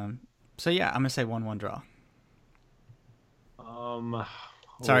 So yeah, I'm going to say 1-1 draw.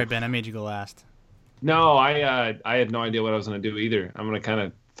 Sorry, Ben, I made you go last. No, I had no idea what I was going to do either. I'm going to kind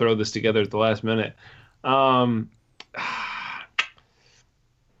of throw this together at the last minute. I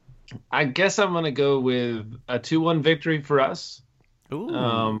guess I'm going to go with a 2-1 victory for us.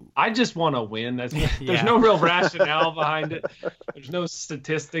 Ooh. I just want to win. There's no real rationale behind it. There's no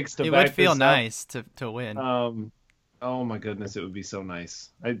statistics to back this up. It would feel nice to win. Oh my goodness, it would be so nice.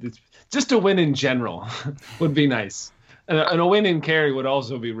 Just a win in general would be nice, and a win in Cary would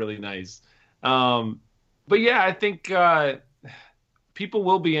also be really nice. But yeah, I think people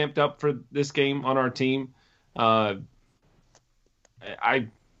will be amped up for this game on our team. I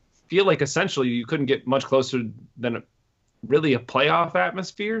feel like essentially you couldn't get much closer than really a playoff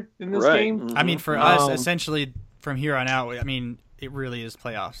atmosphere in this game. Mm-hmm. I mean, for us, essentially from here on out, I mean, it really is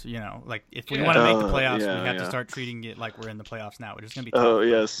playoffs. You know, like if we want to make the playoffs, we have to start treating it like we're in the playoffs now, which is going to be tough. Oh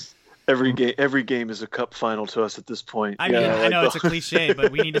yes, every game is a cup final to us at this point. I mean, I know it's a cliche,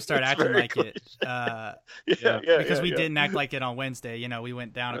 but we need to start acting like it. Because we didn't act like it on Wednesday. You know, we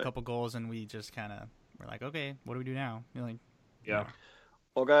went down a couple goals and we just kind of were like, okay, what do we do now? You're like, yeah.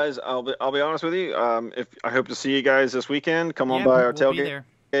 Well, guys, I'll be honest with you. If I hope to see you guys this weekend, come on by our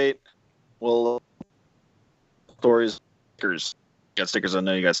tailgate. We'll stories, stickers. You got stickers. I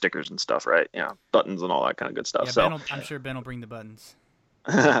know you got stickers and stuff, right? Yeah, buttons and all that kind of good stuff. Yeah, I'm sure Ben will bring the buttons.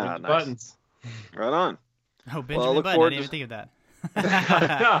 Nice. Buttons. Right on. Oh, Benjamin Button. I didn't even think of that.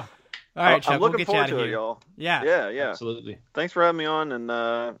 All right, Chuck, I'm looking we'll get forward you out to of it, here. y'all. Yeah, Absolutely. Thanks for having me on, and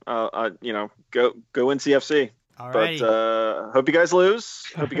go NCFC. All right. But hope you guys lose.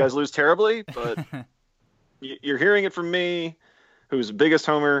 Hope you guys lose terribly. But you're hearing it from me, who's the biggest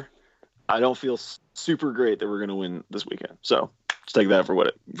homer. I don't feel super great that we're going to win this weekend. So just take that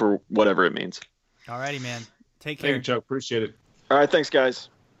for whatever it means. All righty, man. Take care. Thank you, Chuck. Appreciate it. All right. Thanks, guys.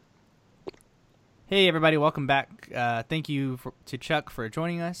 Hey, everybody. Welcome back. Thank you to Chuck for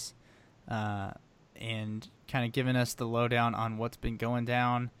joining us and kind of giving us the lowdown on what's been going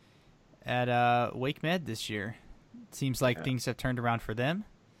down at Wake Med this year. It seems like things have turned around for them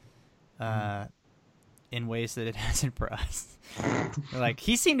in ways that it hasn't for us. Like,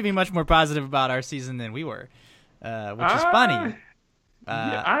 he seemed to be much more positive about our season than we were, which is funny.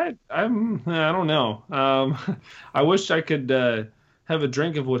 I don't know. I wish I could have a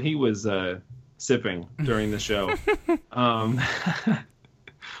drink of what he was sipping during the show,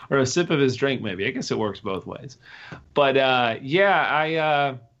 or a sip of his drink. Maybe, I guess it works both ways. But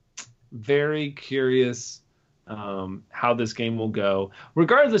I very curious how this game will go.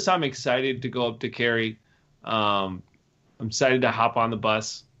 Regardless, I'm excited to go up to Cary. I'm excited to hop on the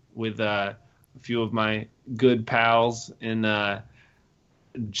bus with a few of my good pals in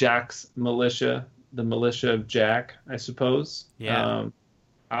Jack's militia, the militia of Jack, I suppose. Yeah.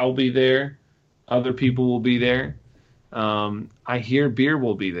 I'll be there. Other people will be there. I hear beer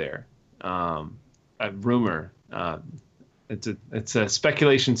will be there. A rumor. It's a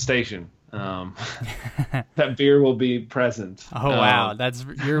speculation station. That beer will be present. Oh wow,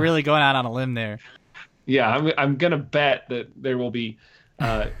 you're really going out on a limb there. Yeah, I'm gonna bet that there will be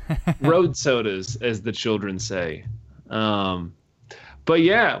road sodas, as the children say. But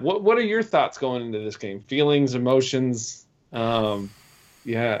yeah, what are your thoughts going into this game? Feelings, emotions?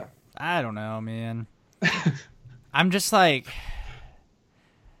 Yeah. I don't know, man. I'm just like,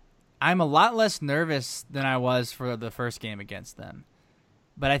 I'm a lot less nervous than I was for the first game against them.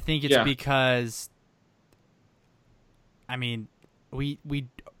 But I think it's because, I mean, we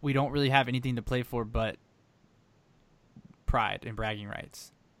don't really have anything to play for but pride and bragging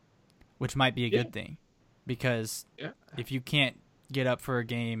rights, which might be a good thing, because if you can't get up for a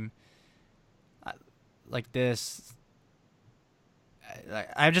game like this,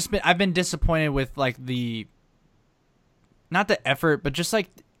 I've been disappointed with like not the effort, but just like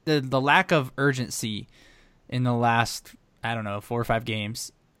the lack of urgency in the last, I don't know, 4 or 5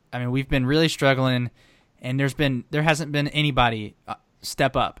 games. I mean, we've been really struggling, and there hasn't been anybody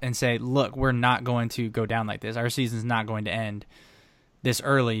step up and say, look, we're not going to go down like this. Our season's not going to end this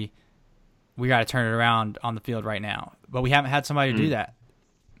early. We got to turn it around on the field right now. But we haven't had somebody do that.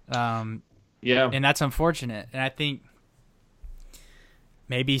 And that's unfortunate. And I think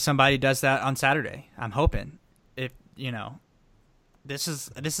maybe somebody does that on Saturday. I'm hoping. If, this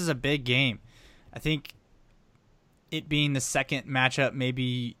is a big game. I think it being the second matchup,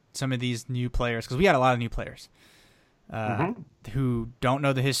 maybe some of these new players, because we got a lot of new players who don't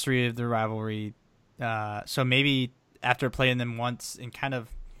know the history of the rivalry. So maybe after playing them once and kind of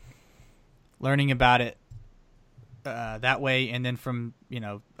learning about it that way, and then from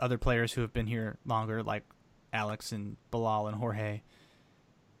other players who have been here longer, like Alex and Bilal and Jorge.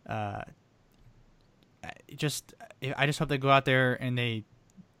 I just hope they go out there and they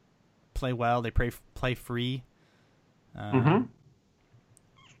play well. They play free,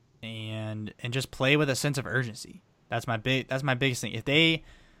 and just play with a sense of urgency. That's my biggest thing. If they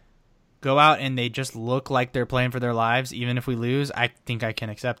go out and they just look like they're playing for their lives, even if we lose, I think I can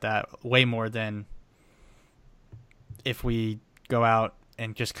accept that way more than if we go out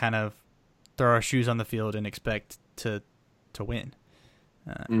and just kind of throw our shoes on the field and expect to win,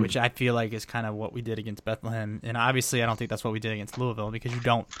 which I feel like is kind of what we did against Bethlehem. And obviously, I don't think that's what we did against Louisville, because you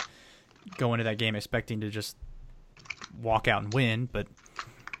don't go into that game expecting to just walk out and win. But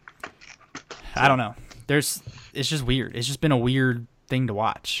I don't know. It's just weird. It's just been a weird thing to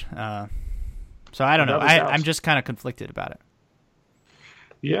watch. So I don't know. I'm just kind of conflicted about it.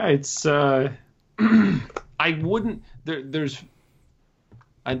 Yeah, it's. I wouldn't.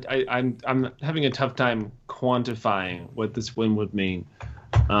 I'm having a tough time quantifying what this win would mean.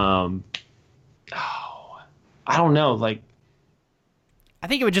 I don't know. Like, I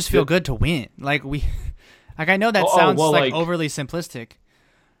think it would just feel good to win. Like I know that sounds like overly simplistic,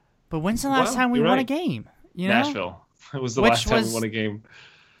 but when's the last time we won a game? You know? Nashville. It was the last time we won a game.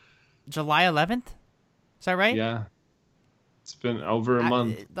 July 11th. Is that right? Yeah. It's been over a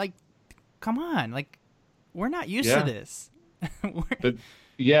month. Like, come on. Like, we're not used to this.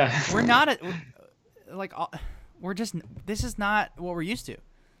 We're not this is not what we're used to.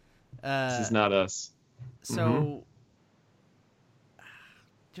 This is not us. So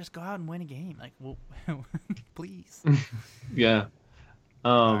just go out and win a game. Like, well, please. Yeah.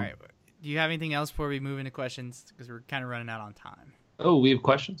 All right. Do you have anything else before we move into questions? Because we're kind of running out on time. Oh, we have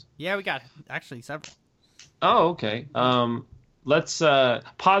questions? Yeah, we got actually several. Oh, okay. Let's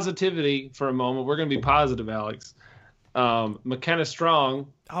positivity for a moment. We're going to be positive, Alex. McKenna Strong.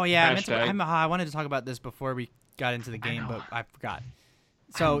 Oh, yeah. I wanted to talk about this before we got into the game, but I forgot.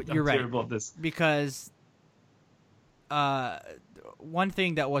 So you're right. About this. Because one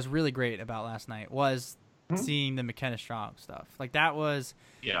thing that was really great about last night was seeing the McKenna Strong stuff. Like, that was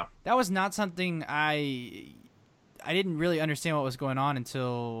not something I didn't really understand what was going on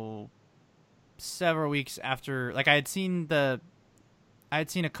until several weeks after. Like, I had seen a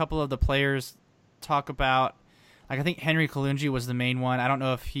couple of the players talk about, like, I think Henry Kalungi was the main one. I don't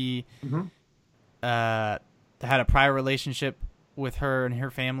know if he had a prior relationship with her and her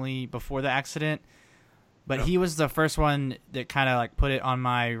family before the accident, but he was the first one that kind of like put it on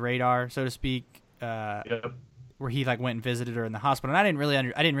my radar, so to speak. Where he like went and visited her in the hospital, and I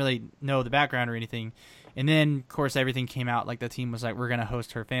didn't really know the background or anything. And then, of course, everything came out. Like, the team was like, we're going to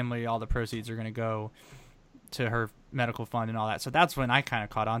host her family. All the proceeds are going to go to her medical fund and all that. So that's when I kind of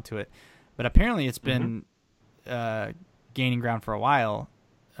caught on to it. But apparently it's been gaining ground for a while.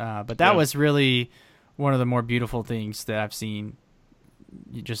 But that was really one of the more beautiful things that I've seen.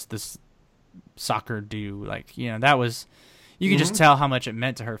 Just this soccer do. Like, you know, that was... You could just tell how much it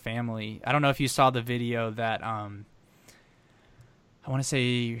meant to her family. I don't know if you saw the video that I want to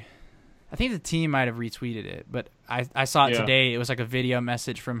say... I think the team might have retweeted it, but I saw it today. It was like a video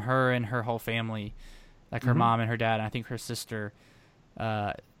message from her and her whole family, like her mom and her dad, and I think her sister,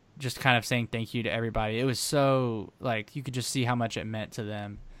 just kind of saying thank you to everybody. It was so, like, you could just see how much it meant to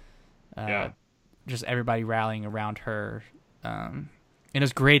them. Just everybody rallying around her. And it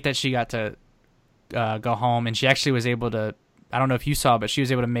was great that she got to go home, and she actually was able to, I don't know if you saw, but she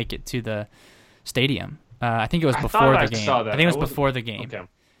was able to make it to the stadium. I think it was before the game. I think it was before the game. Okay.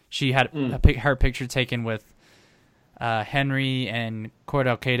 She had her picture taken with Henry and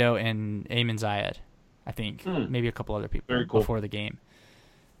Cordell Cato and Ayman Zayed, I think. Maybe a couple other people before the game.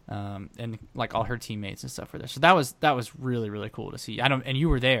 And like all her teammates and stuff were there. So that was really, really cool to see. And you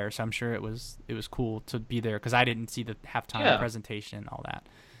were there, so I'm sure it was cool to be there, because I didn't see the halftime presentation and all that.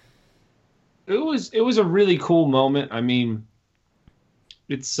 It was a really cool moment. I mean,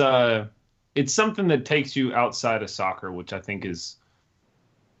 it's something that takes you outside of soccer, which I think is,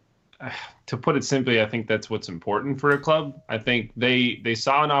 to put it simply, I think that's what's important for a club. I think they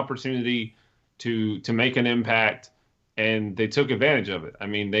saw an opportunity to make an impact, and they took advantage of it. I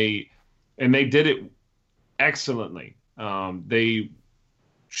mean, they did it excellently. They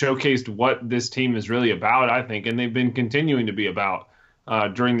showcased what this team is really about, I think, and they've been continuing to be about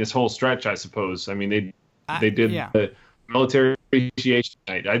during this whole stretch, I suppose. I mean, they did the military appreciation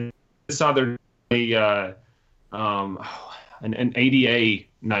night. I saw their an ADA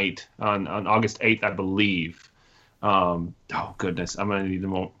night on August 8th, I believe. Oh goodness, I'm gonna need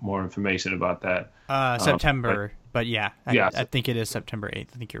more information about that. September, but I think it is September 8th.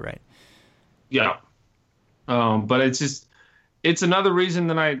 I think you're right. Yeah, but it's another reason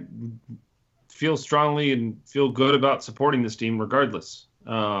that I feel strongly and feel good about supporting this team, regardless.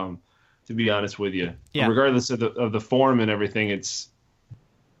 To be honest with you, regardless of the form and everything, it's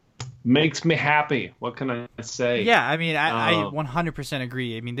makes me happy. What can I say? Yeah, I mean, I 100%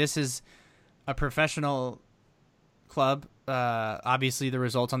 agree. I mean, this is a professional club. Obviously, the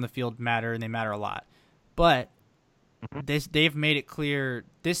results on the field matter, and they matter a lot. But they've made it clear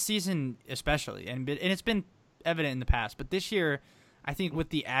this season, especially, and it's been evident in the past. But this year, I think with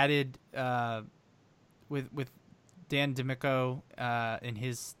the added, with Dan D'Amico and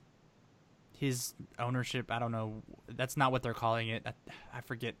his ownership. I don't know. That's not what they're calling it. I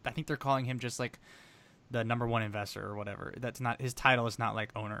forget. I think they're calling him just like the number one investor or whatever. That's not his title. Is not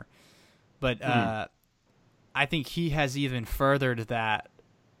like owner, but I think he has even furthered that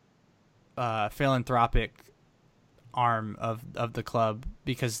philanthropic arm of the club,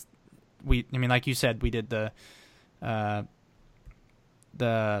 because like you said, we did the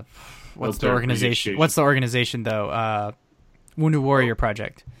what's the organization? What's the organization though? Wounded Warrior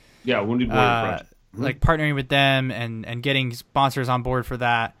Project. Yeah, Wounded Warrior Project. Like partnering with them and getting sponsors on board for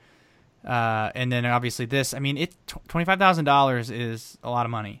that. And then obviously this, $25,000 is a lot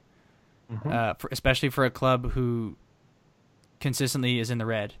of money, especially for a club who consistently is in the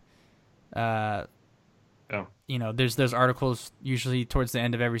red. There's those articles usually towards the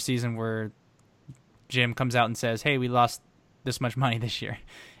end of every season where Jim comes out and says, "Hey, we lost this much money this year,"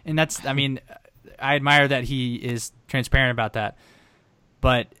 and that's, I admire that he is transparent about that.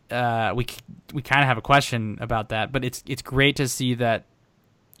 But we kind of have a question about that. But it's great to see that,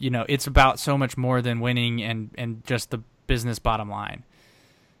 it's about so much more than winning and just the business bottom line.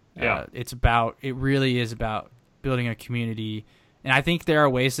 Yeah, it really is about building a community, and I think there are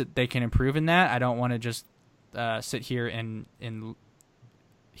ways that they can improve in that. I don't want to just sit here and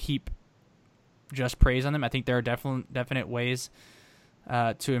heap just praise on them. I think there are definite ways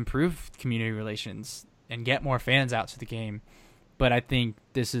to improve community relations and get more fans out to the game. But I think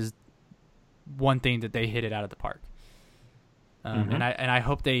this is one thing that they hit it out of the park. And I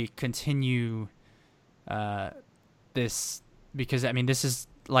hope they continue this, because this is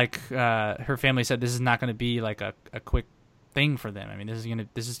like her family said, this is not going to be like a quick thing for them.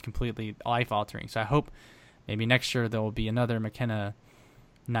 This is completely life altering. So I hope maybe next year there will be another McKenna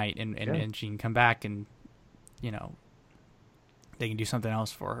night and she can come back and they can do something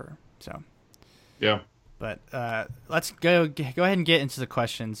else for her. So yeah. But let's go ahead and get into the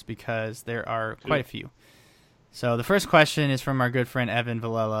questions, because there are quite a few. So the first question is from our good friend Evan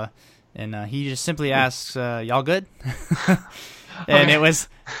Villela, and he just simply asks, "Y'all good?" And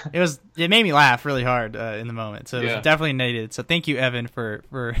it made me laugh really hard in the moment. So it was definitely needed. So thank you, Evan, for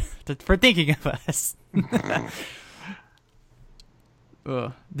thinking of us.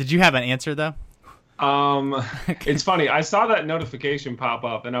 Did you have an answer though? It's funny. I saw that notification pop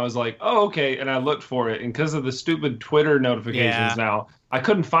up and I was like, oh, okay. And I looked for it, and because of the stupid Twitter notifications now, I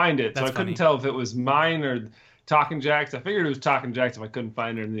couldn't find it. So I couldn't tell if it was mine or Talking Jacks. I figured it was Talking Jacks if I couldn't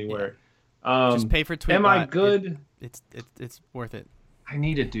find it anywhere. Just pay for Tweetbot. Am I good? It's worth it. I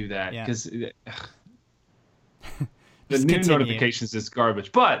need to do that, because the new notifications is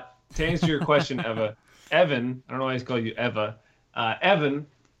garbage. But to answer your question, Evan, I don't know why I call you Eva. Evan,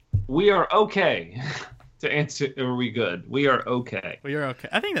 we are okay. To answer, are we good? We are okay. We are okay.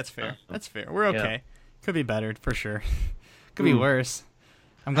 I think that's fair. That's fair. We're okay. Yeah. Could be better, for sure. Could be worse.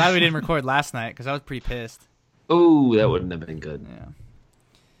 I'm glad we didn't record last night, because I was pretty pissed. Oh, that wouldn't have been good.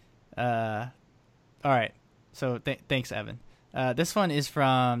 Yeah. All right. So thanks, Evan. This one is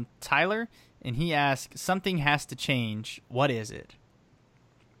from Tyler, and he asks, "Something has to change. What is it?"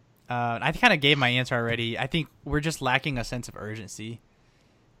 I kind of gave my answer already. I think we're just lacking a sense of urgency.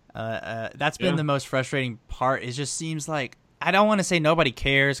 That's been the most frustrating part. It just seems like, I don't want to say nobody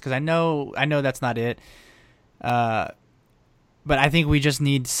cares, because I know that's not it. But I think we just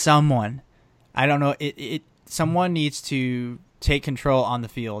need someone. I don't know. Someone needs to take control on the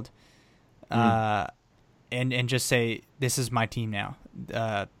field, and just say, this is my team now.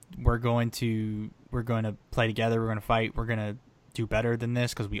 We're going to play together. We're going to fight. We're going to do better than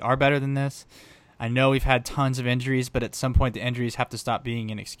this, because we are better than this. I know we've had tons of injuries, but at some point the injuries have to stop being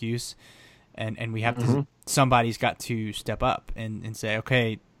an excuse, and we have to. Somebody's got to step up and say,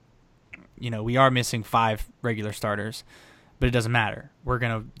 okay, we are missing 5 regular starters, but it doesn't matter. We're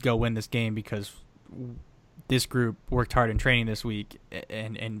gonna go win this game because this group worked hard in training this week,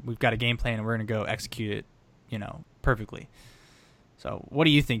 and we've got a game plan, and we're gonna go execute it, perfectly. So, what do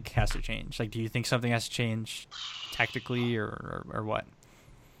you think has to change? Like, do you think something has to change tactically, or what?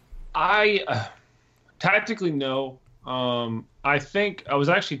 Tactically, no. I think I was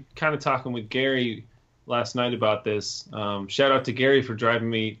actually kind of talking with Gary last night about this. Shout out to Gary for driving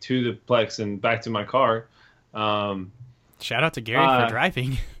me to the Plex and back to my car. Shout out to Gary for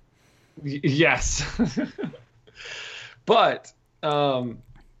driving. Yes. But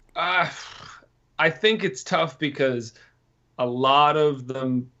I think it's tough because a lot of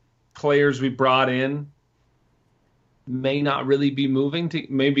the players we brought in may not really be moving to,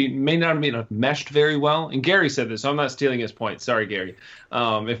 may not be meshed very well. And Gary said this, so I'm not stealing his point. Sorry, Gary,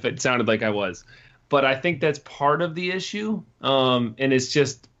 if it sounded like I was. But I think that's part of the issue. And it's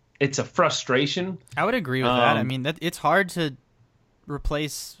just, it's a frustration. I would agree with that. I mean, it's hard to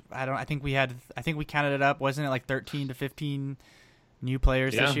replace. I think we counted it up. Wasn't it like 13 to 15 new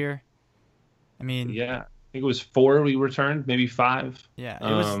players this year? I mean, yeah, I think it was 4 we returned, maybe 5. Yeah,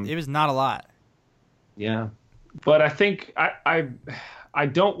 it was not a lot. Yeah, but I think I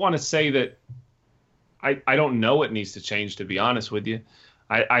don't want to say that I don't know what needs to change, to be honest with you.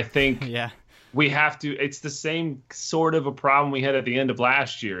 I think we have to. It's the same sort of a problem we had at the end of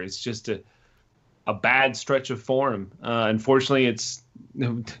last year. It's just a bad stretch of form. Unfortunately, it's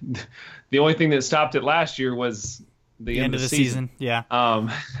the only thing that stopped it last year was the end of the season. Yeah.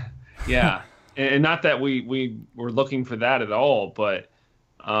 Yeah. And not that we were looking for that at all, but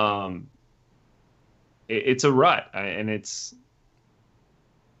it's a rut, and it's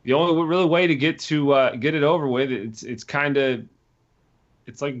the only really way to get it over with.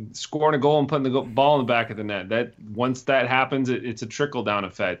 It's like scoring a goal and putting the ball in the back of the net. That once that happens, it's a trickle down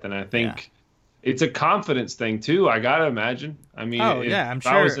effect, and I think it's a confidence thing too. I gotta imagine. I mean, I'm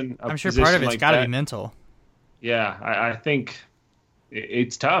sure part of it's got to be mental. Yeah, I think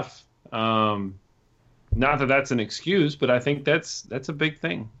it's tough. Not that that's an excuse, but I think that's a big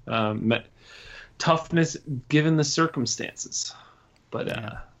thing. Toughness given the circumstances.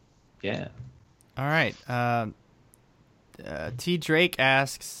 But yeah. All right. T. Drake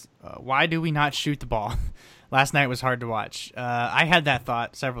asks, why do we not shoot the ball? Last night was hard to watch. I had that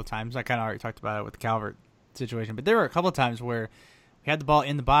thought several times. I kind of already talked about it with the Calvert situation, but there were a couple of times where we had the ball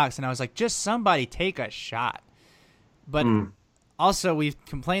in the box, and I was like, just somebody take a shot. But also, we've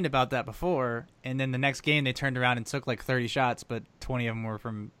complained about that before, and then the next game they turned around and took like 30 shots, but 20 of them were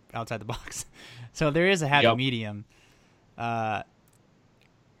from outside the box. So there is a happy medium.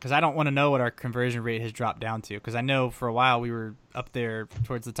 Because I don't want to know what our conversion rate has dropped down to, because I know for a while we were up there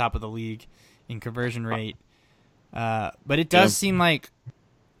towards the top of the league in conversion rate. But it does seem like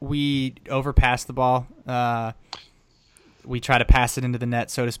we overpass the ball. We try to pass it into the net,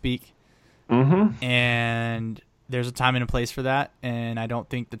 so to speak. Mm-hmm. And there's a time and a place for that, and I don't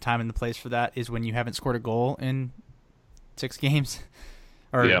think the time and the place for that is when you haven't scored a goal in 6 games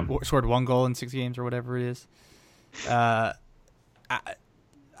or scored 1 goal in 6 games or whatever it is.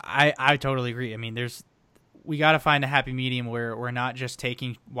 I totally agree. I mean, we got to find a happy medium where we're not just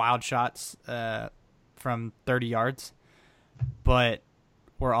taking wild shots from 30 yards, but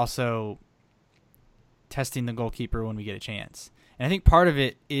we're also testing the goalkeeper when we get a chance. And I think part of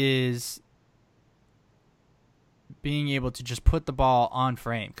it is being able to just put the ball on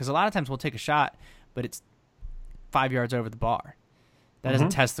frame, because a lot of times we'll take a shot, but it's 5 yards over the bar. That doesn't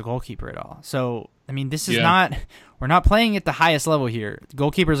test the goalkeeper at all. So, I mean, this is not – we're not playing at the highest level here.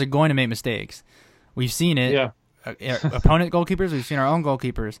 Goalkeepers are going to make mistakes. We've seen it. Yeah. Opponent goalkeepers, we've seen our own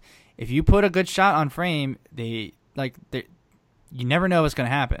goalkeepers. If you put a good shot on frame, you never know what's going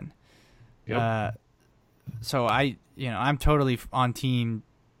to happen. Yep. So I'm totally on team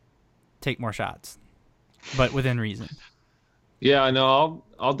take more shots, but within reason. Yeah, I know.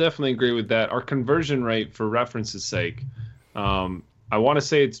 I'll definitely agree with that. Our conversion rate, for reference's sake, I want to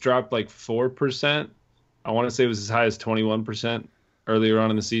say it's dropped like 4%. I want to say it was as high as 21% earlier on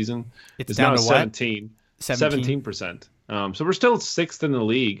in the season. It's down now to 17. 17%. So we're still 6th in the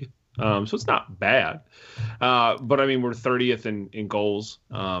league. So it's not bad. But I mean, we're 30th in goals.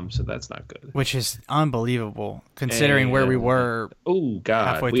 So that's not good. Which is unbelievable considering where we were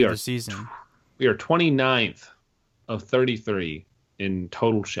halfway through the season. We are 29th of 33 in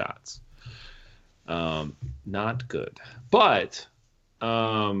total shots. Not good. But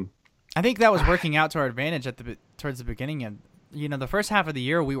I think that was working out to our advantage towards the beginning of the first half of the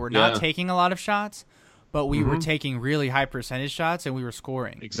year. We were not taking a lot of shots, but we were taking really high percentage shots and we were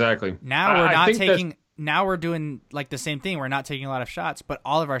scoring. Exactly. Now we're not taking. Now we're doing like the same thing. We're not taking a lot of shots, but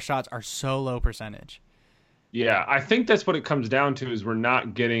all of our shots are so low percentage. Yeah, I think that's what it comes down to is we're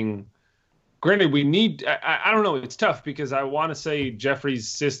not getting. Granted, we need. I don't know. It's tough because I want to say Jeffrey's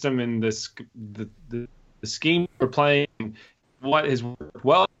system and the scheme we're playing, what has worked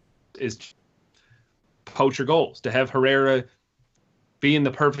well is poacher goals. To have Herrera be in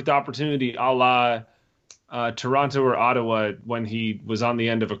the perfect opportunity, a la Toronto or Ottawa when he was on the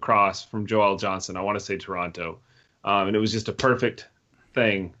end of a cross from Joel Johnson. I want to say Toronto, and it was just a perfect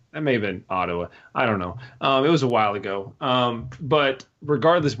thing. That may have been Ottawa. I don't know. It was a while ago. But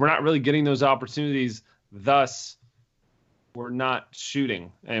regardless, we're not really getting those opportunities. Thus, we're not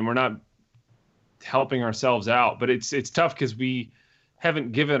shooting and we're not helping ourselves out. But it's tough because we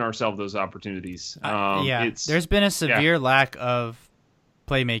haven't given ourselves those opportunities. There's been a severe lack of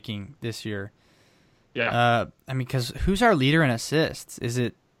playmaking this year. Yeah. I mean, because who's our leader in assists? Is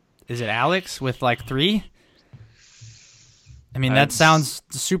it Alex with like 3? I mean, that sounds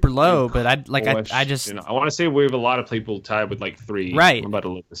super low, but I just I want to say we have a lot of people tied with like 3. Right. I'm about to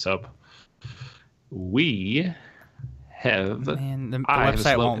look this up. We have the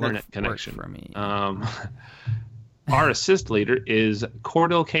website won't work connection for me. Our assist leader is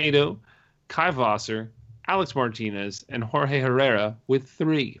Cordell Cato, Kai Vosser, Alex Martinez, and Jorge Herrera with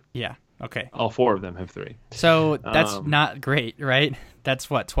 3. Yeah. Okay. All 4 of them have 3. So that's not great, right? That's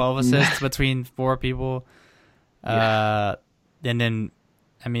what, 12 assists between 4 people. Yeah. And then,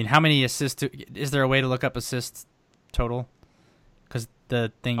 I mean, how many assists? Is there a way to look up assists total? Because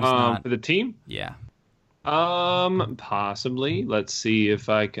the thing's not for the team. Yeah. Possibly. Let's see if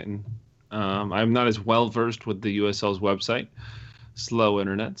I can. I'm not as well versed with the USL's website. Slow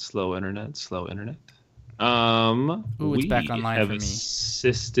internet. Ooh, it's back online have for me.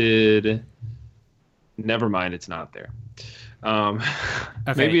 Assisted. Never mind, it's not there. Okay.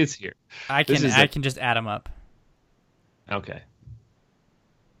 Maybe it's here. I can just add them up. Okay.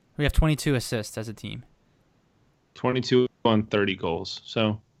 We have 22 assists as a team. 22 on 30 goals.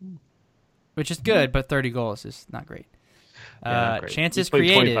 So, which is good, but 30 goals is not great. Great. Chances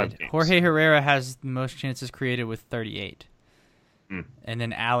created. Jorge Herrera has the most chances created with 38. And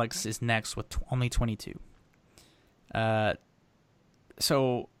then Alex is next with only 22.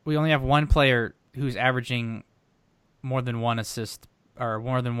 So we only have one player who's averaging more than one assist or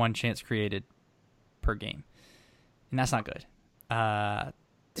more than one chance created per game. And that's not good.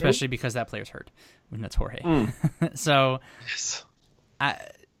 Especially because that player's hurt. I mean, that's Jorge. So yes.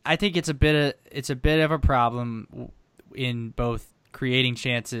 I think it's a bit of a problem in both creating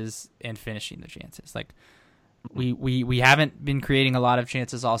chances and finishing the chances. Like we haven't been creating a lot of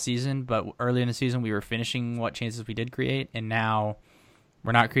chances all season, but early in the season we were finishing what chances we did create, and now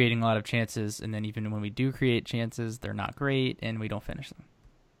we're not creating a lot of chances, and then even when we do create chances, they're not great and we don't finish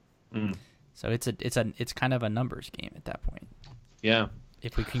them. So it's kind of a numbers game at that point. Yeah.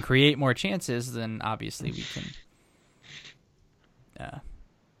 If we can create more chances, then obviously we can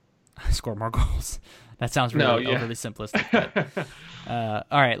score more goals. That sounds really overly simplistic. But,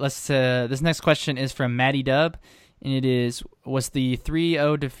 all right, let's. This next question is from Maddie Dub, and it is: was the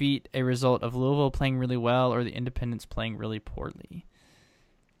 3-0 defeat a result of Louisville playing really well or the Independents playing really poorly?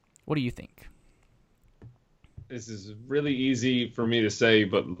 What do you think? This is really easy for me to say,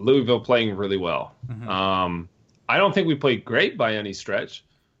 but Louisville playing really well. I don't think we played great by any stretch.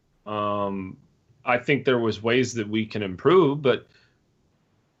 I think there was ways that we can improve, but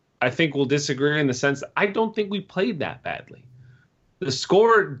I think we'll disagree in the sense that I don't think we played that badly. The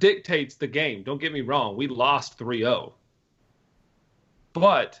score dictates the game. Don't get me wrong. We lost 3-0.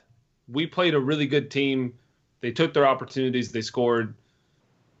 But we played a really good team. They took their opportunities. They scored.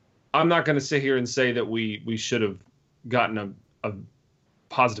 I'm not going to sit here and say that we should have gotten a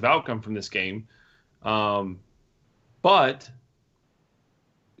positive outcome from this game. But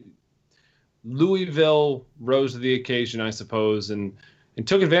Louisville rose to the occasion, I suppose, and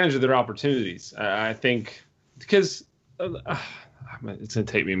took advantage of their opportunities. I think because it's going to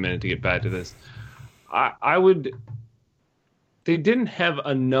take me a minute to get back to this. They didn't have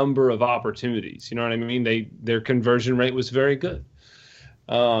a number of opportunities. You know what I mean? Their conversion rate was very good.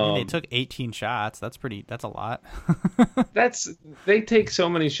 They took 18 shots. That's a lot. They take so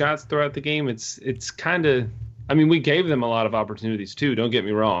many shots throughout the game. It's kind of, I mean, we gave them a lot of opportunities too. Don't get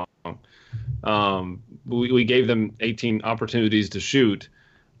me wrong. We gave them 18 opportunities to shoot.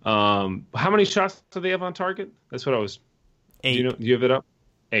 How many shots do they have on target? That's what I was. 8. Do you have it up?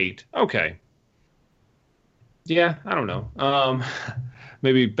 8. Okay. Yeah, I don't know.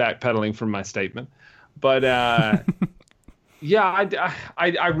 Maybe backpedaling from my statement, but yeah,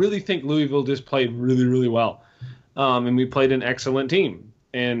 I really think Louisville just played really, really well, and we played an excellent team,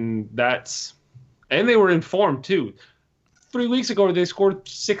 and they were in form too. 3 weeks ago, they scored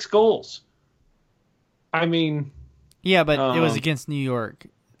 6 goals. I mean, yeah, but it was against New York,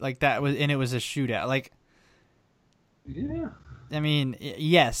 like that was, and it was a shootout. Like, yeah, I mean,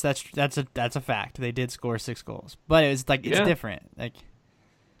 yes, that's a fact. They did score 6 goals, but it's like it's different. Like,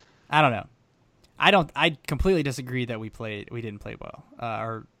 I don't know. I completely disagree that we didn't play well.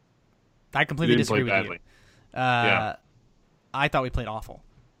 Or I completely disagree with you. I thought we played awful.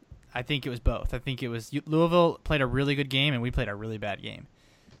 I think it was both. I think it was Louisville played a really good game and we played a really bad game.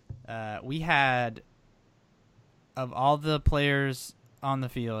 We had, of all the players on the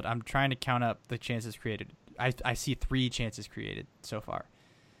field, I'm trying to count up the chances created. I see 3 chances created so far,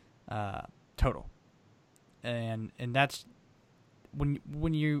 total, and that's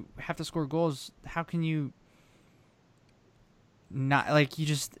when you have to score goals. How can you not, like, you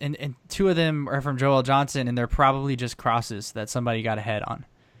just and 2 of them are from Joel Johnson, and they're probably just crosses that somebody got ahead on.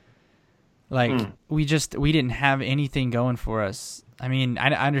 Like we didn't have anything going for us. I mean, I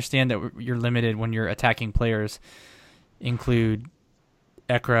understand that you're limited when your attacking players include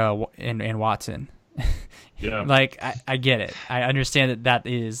Ekra and Watson. Yeah. Like I get it. I understand that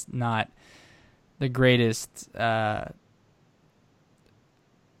is not the greatest, the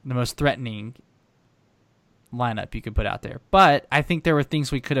most threatening lineup you could put out there. But I think there were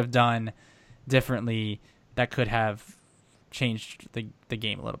things we could have done differently that could have changed the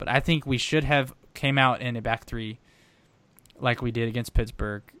game a little bit. I think we should have came out in a back three like we did against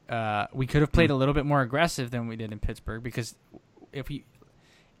Pittsburgh. We could have played a little bit more aggressive than we did in Pittsburgh, because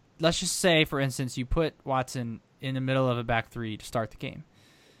let's just say, for instance, you put Watson in the middle of a back three to start the game,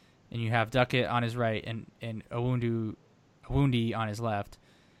 and you have Duckett on his right and Awundi on his left.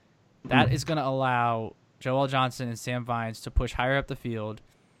 That is going to allow Joel Johnson and Sam Vines to push higher up the field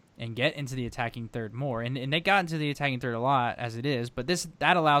and get into the attacking third more. And they got into the attacking third a lot as it is, but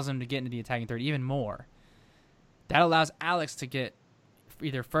that allows them to get into the attacking third even more. That allows Alex to get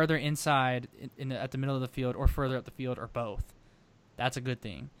either further inside at the middle of the field or further up the field, or both. That's a good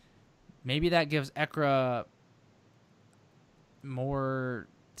thing. Maybe that gives Ekra more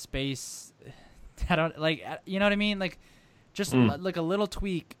space. I don't you know what I mean? Like, just like a little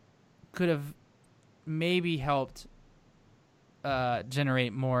tweak could have maybe helped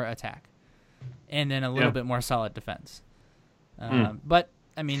generate more attack, and then a little bit more solid defense. But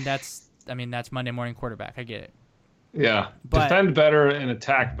I mean, that's Monday morning quarterback. I get it. Yeah, but, defend better and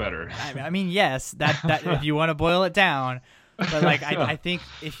attack better. I mean, yes, that if you want to boil it down. But like, I think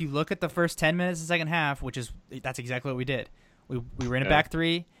if you look at the first 10 minutes of the second half, that's exactly what we did. We were in a back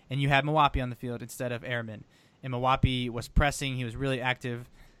three, and you had Mawapi on the field instead of Ehrman. And Mawapi was pressing; he was really active,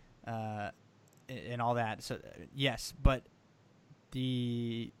 and all that. So yes, but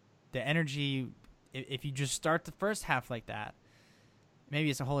the energy, if you just start the first half like that, maybe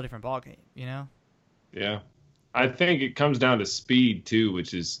it's a whole different ballgame, you know? Yeah. I think it comes down to speed too,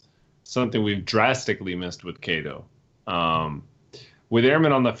 which is something we've drastically missed with Cato. With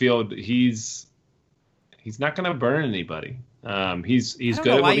Ehrman on the field, he's not going to burn anybody. He's good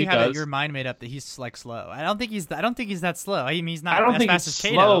at what he does. Your mind made up that he's like slow. I don't think he's that slow. I mean, he's not. I don't as think fast he's as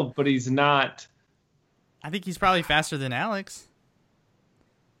Cato. slow, but he's not. I think he's probably faster than Alex.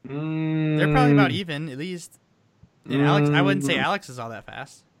 They're probably about even, at least. And Alex, I wouldn't say Alex is all that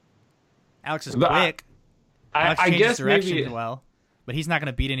fast. Alex is quick. Alex changes guess direction maybe well, but he's not going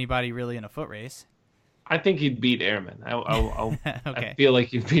to beat anybody really in a foot race. I think he'd beat Ehrman. Okay. I feel like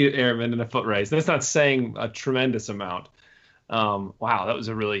he'd beat Ehrman in a foot race. That's not saying a tremendous amount. Wow, that was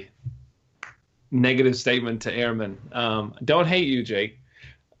a really negative statement to Ehrman. Don't hate you, Jake.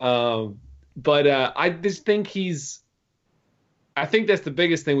 But I just think I think that's the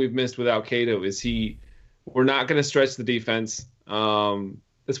biggest thing we've missed without Cato is we're not going to stretch the defense.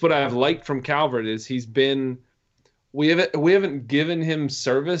 That's what I've liked from Calvert is we haven't given him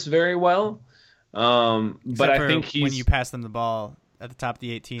service very well. But I think when you pass them the ball at the top of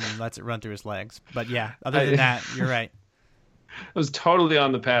the 18 and lets it run through his legs. But yeah, other than that, you're right. It was totally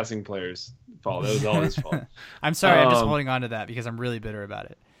on the passing player's fault. That was all his fault. I'm sorry, I'm just holding on to that because I'm really bitter about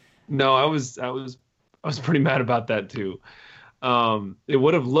it. No, I was pretty mad about that too. It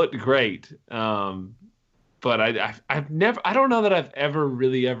would have looked great. But I don't know that I've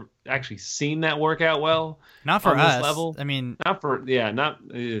ever actually seen that work out well. Not for us. Level. I mean,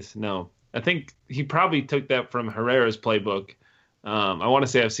 no. I think he probably took that from Herrera's playbook. I want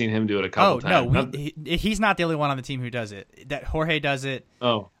to say I've seen him do it a couple times. No, he's not the only one on the team who does it. That Jorge does it.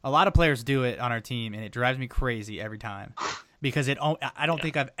 Oh, a lot of players do it on our team, and it drives me crazy every time because I don't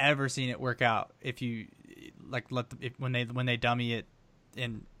think I've ever seen it work out. If you when they dummy it,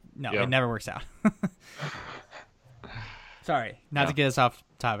 and it never works out. Sorry, not to get us off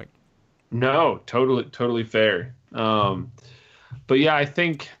topic. No, totally fair. But yeah, I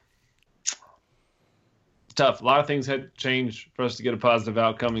think it's tough. A lot of things had to change for us to get a positive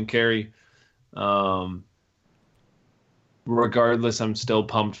outcome in Cary. Regardless, I'm still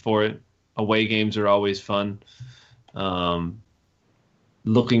pumped for it. Away games are always fun.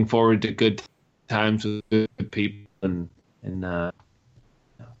 Looking forward to good times with good people and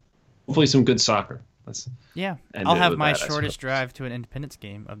hopefully some good soccer. I'll have my shortest drive to an Independence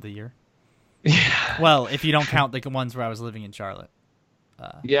game of the year. Yeah. Well, if you don't count the ones where I was living in Charlotte.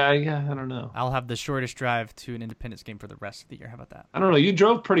 Yeah, I don't know. I'll have the shortest drive to an Independence game for the rest of the year. How about that? I don't know. You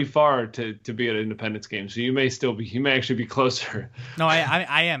drove pretty far to be at an Independence game, so you may actually be closer. No,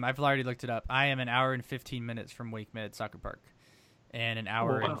 I am. I've already looked it up. I am an hour and 15 minutes from Wake Med Soccer Park, and an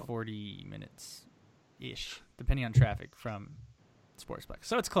hour and 40 minutes ish, depending on traffic from Sportsplex.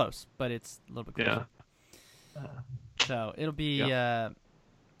 So it's close, but it's a little bit closer. Yeah. So it'll be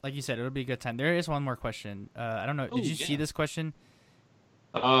like you said, it'll be a good time. There is one more question. I don't know. Did you see this question?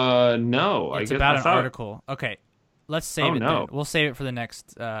 No. It's about an article. Okay, let's save it. Then. We'll save it for the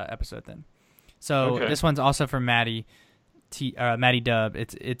next episode then. So this one's also from Maddie Dub.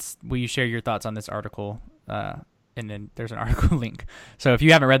 It's will you share your thoughts on this article? And then there's an article link. So if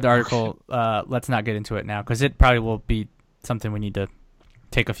you haven't read the article, let's not get into it now because it probably will be something we need to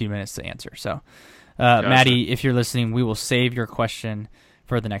take a few minutes to answer. So, gotcha. Maddie, if you're listening, we will save your question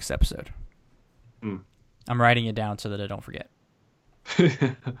for the next episode. I'm writing it down so that I don't forget.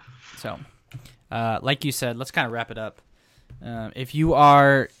 So, like you said, let's kind of wrap it up. If you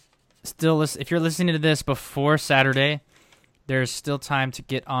are if you're listening to this before Saturday, there's still time to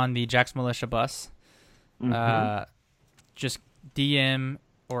get on the Jack's Militia bus. Just DM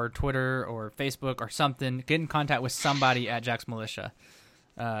or Twitter or Facebook or something. Get in contact with somebody at Jack's Militia,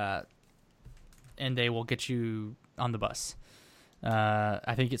 and they will get you on the bus.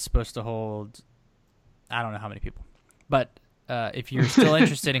 I think it's supposed to hold, I don't know how many people, but if you're still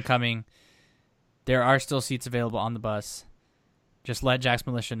interested in coming, there are still seats available on the bus. Just let Jack's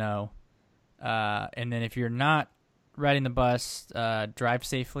Militia know, and then if you're not riding the bus, drive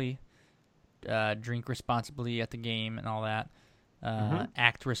safely. Drink responsibly at the game and all that.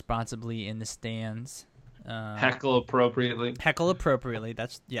 Act responsibly in the stands. Heckle appropriately.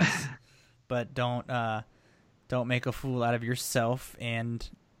 That's yes, but don't make a fool out of yourself and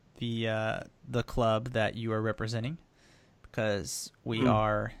the club that you are representing, because we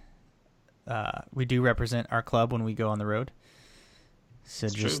do represent our club when we go on the road. So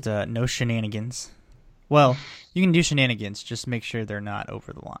it's just no shenanigans. Well, you can do shenanigans. Just make sure they're not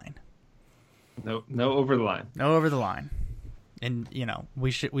over the line. No over the line. No over the line. And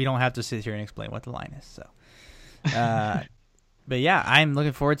we don't have to sit here and explain what the line is. So, but yeah, I'm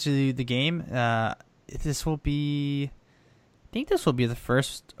looking forward to the game. I think this will be the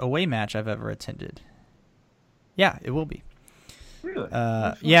first away match I've ever attended. Yeah, it will be. Really?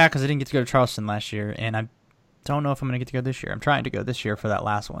 Yeah, because I didn't get to go to Charleston last year, and I don't know if I'm going to get to go this year. I'm trying to go this year for that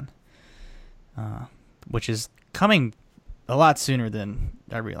last one, which is coming a lot sooner than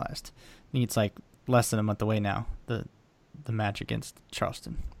I realized. I think it's like less than a month away now, the match against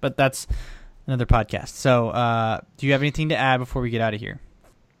Charleston. But that's another podcast. So do you have anything to add before we get out of here?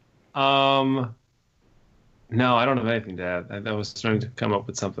 No, I don't have anything to add. I was trying to come up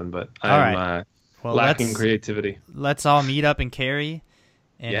with something, but I'm lacking creativity. Let's all meet up in Cary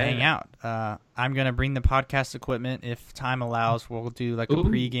and hang out. I'm going to bring the podcast equipment. If time allows, we'll do like a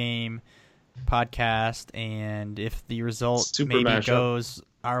pregame podcast, and if the result goes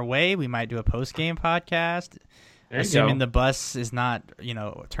our way, we might do a post-game podcast. Assuming the bus is not,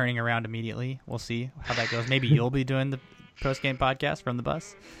 turning around immediately. We'll see how that goes. Maybe you'll be doing the post-game podcast from the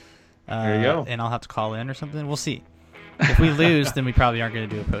bus. There you go. And I'll have to call in or something. We'll see. If we lose, then we probably aren't going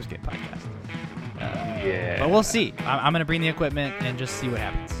to do a post-game podcast. But we'll see. I'm going to bring the equipment and just see what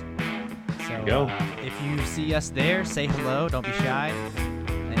happens. So if you see us there, say hello. Don't be shy.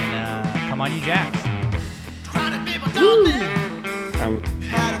 And come on, you Jacks. Woo!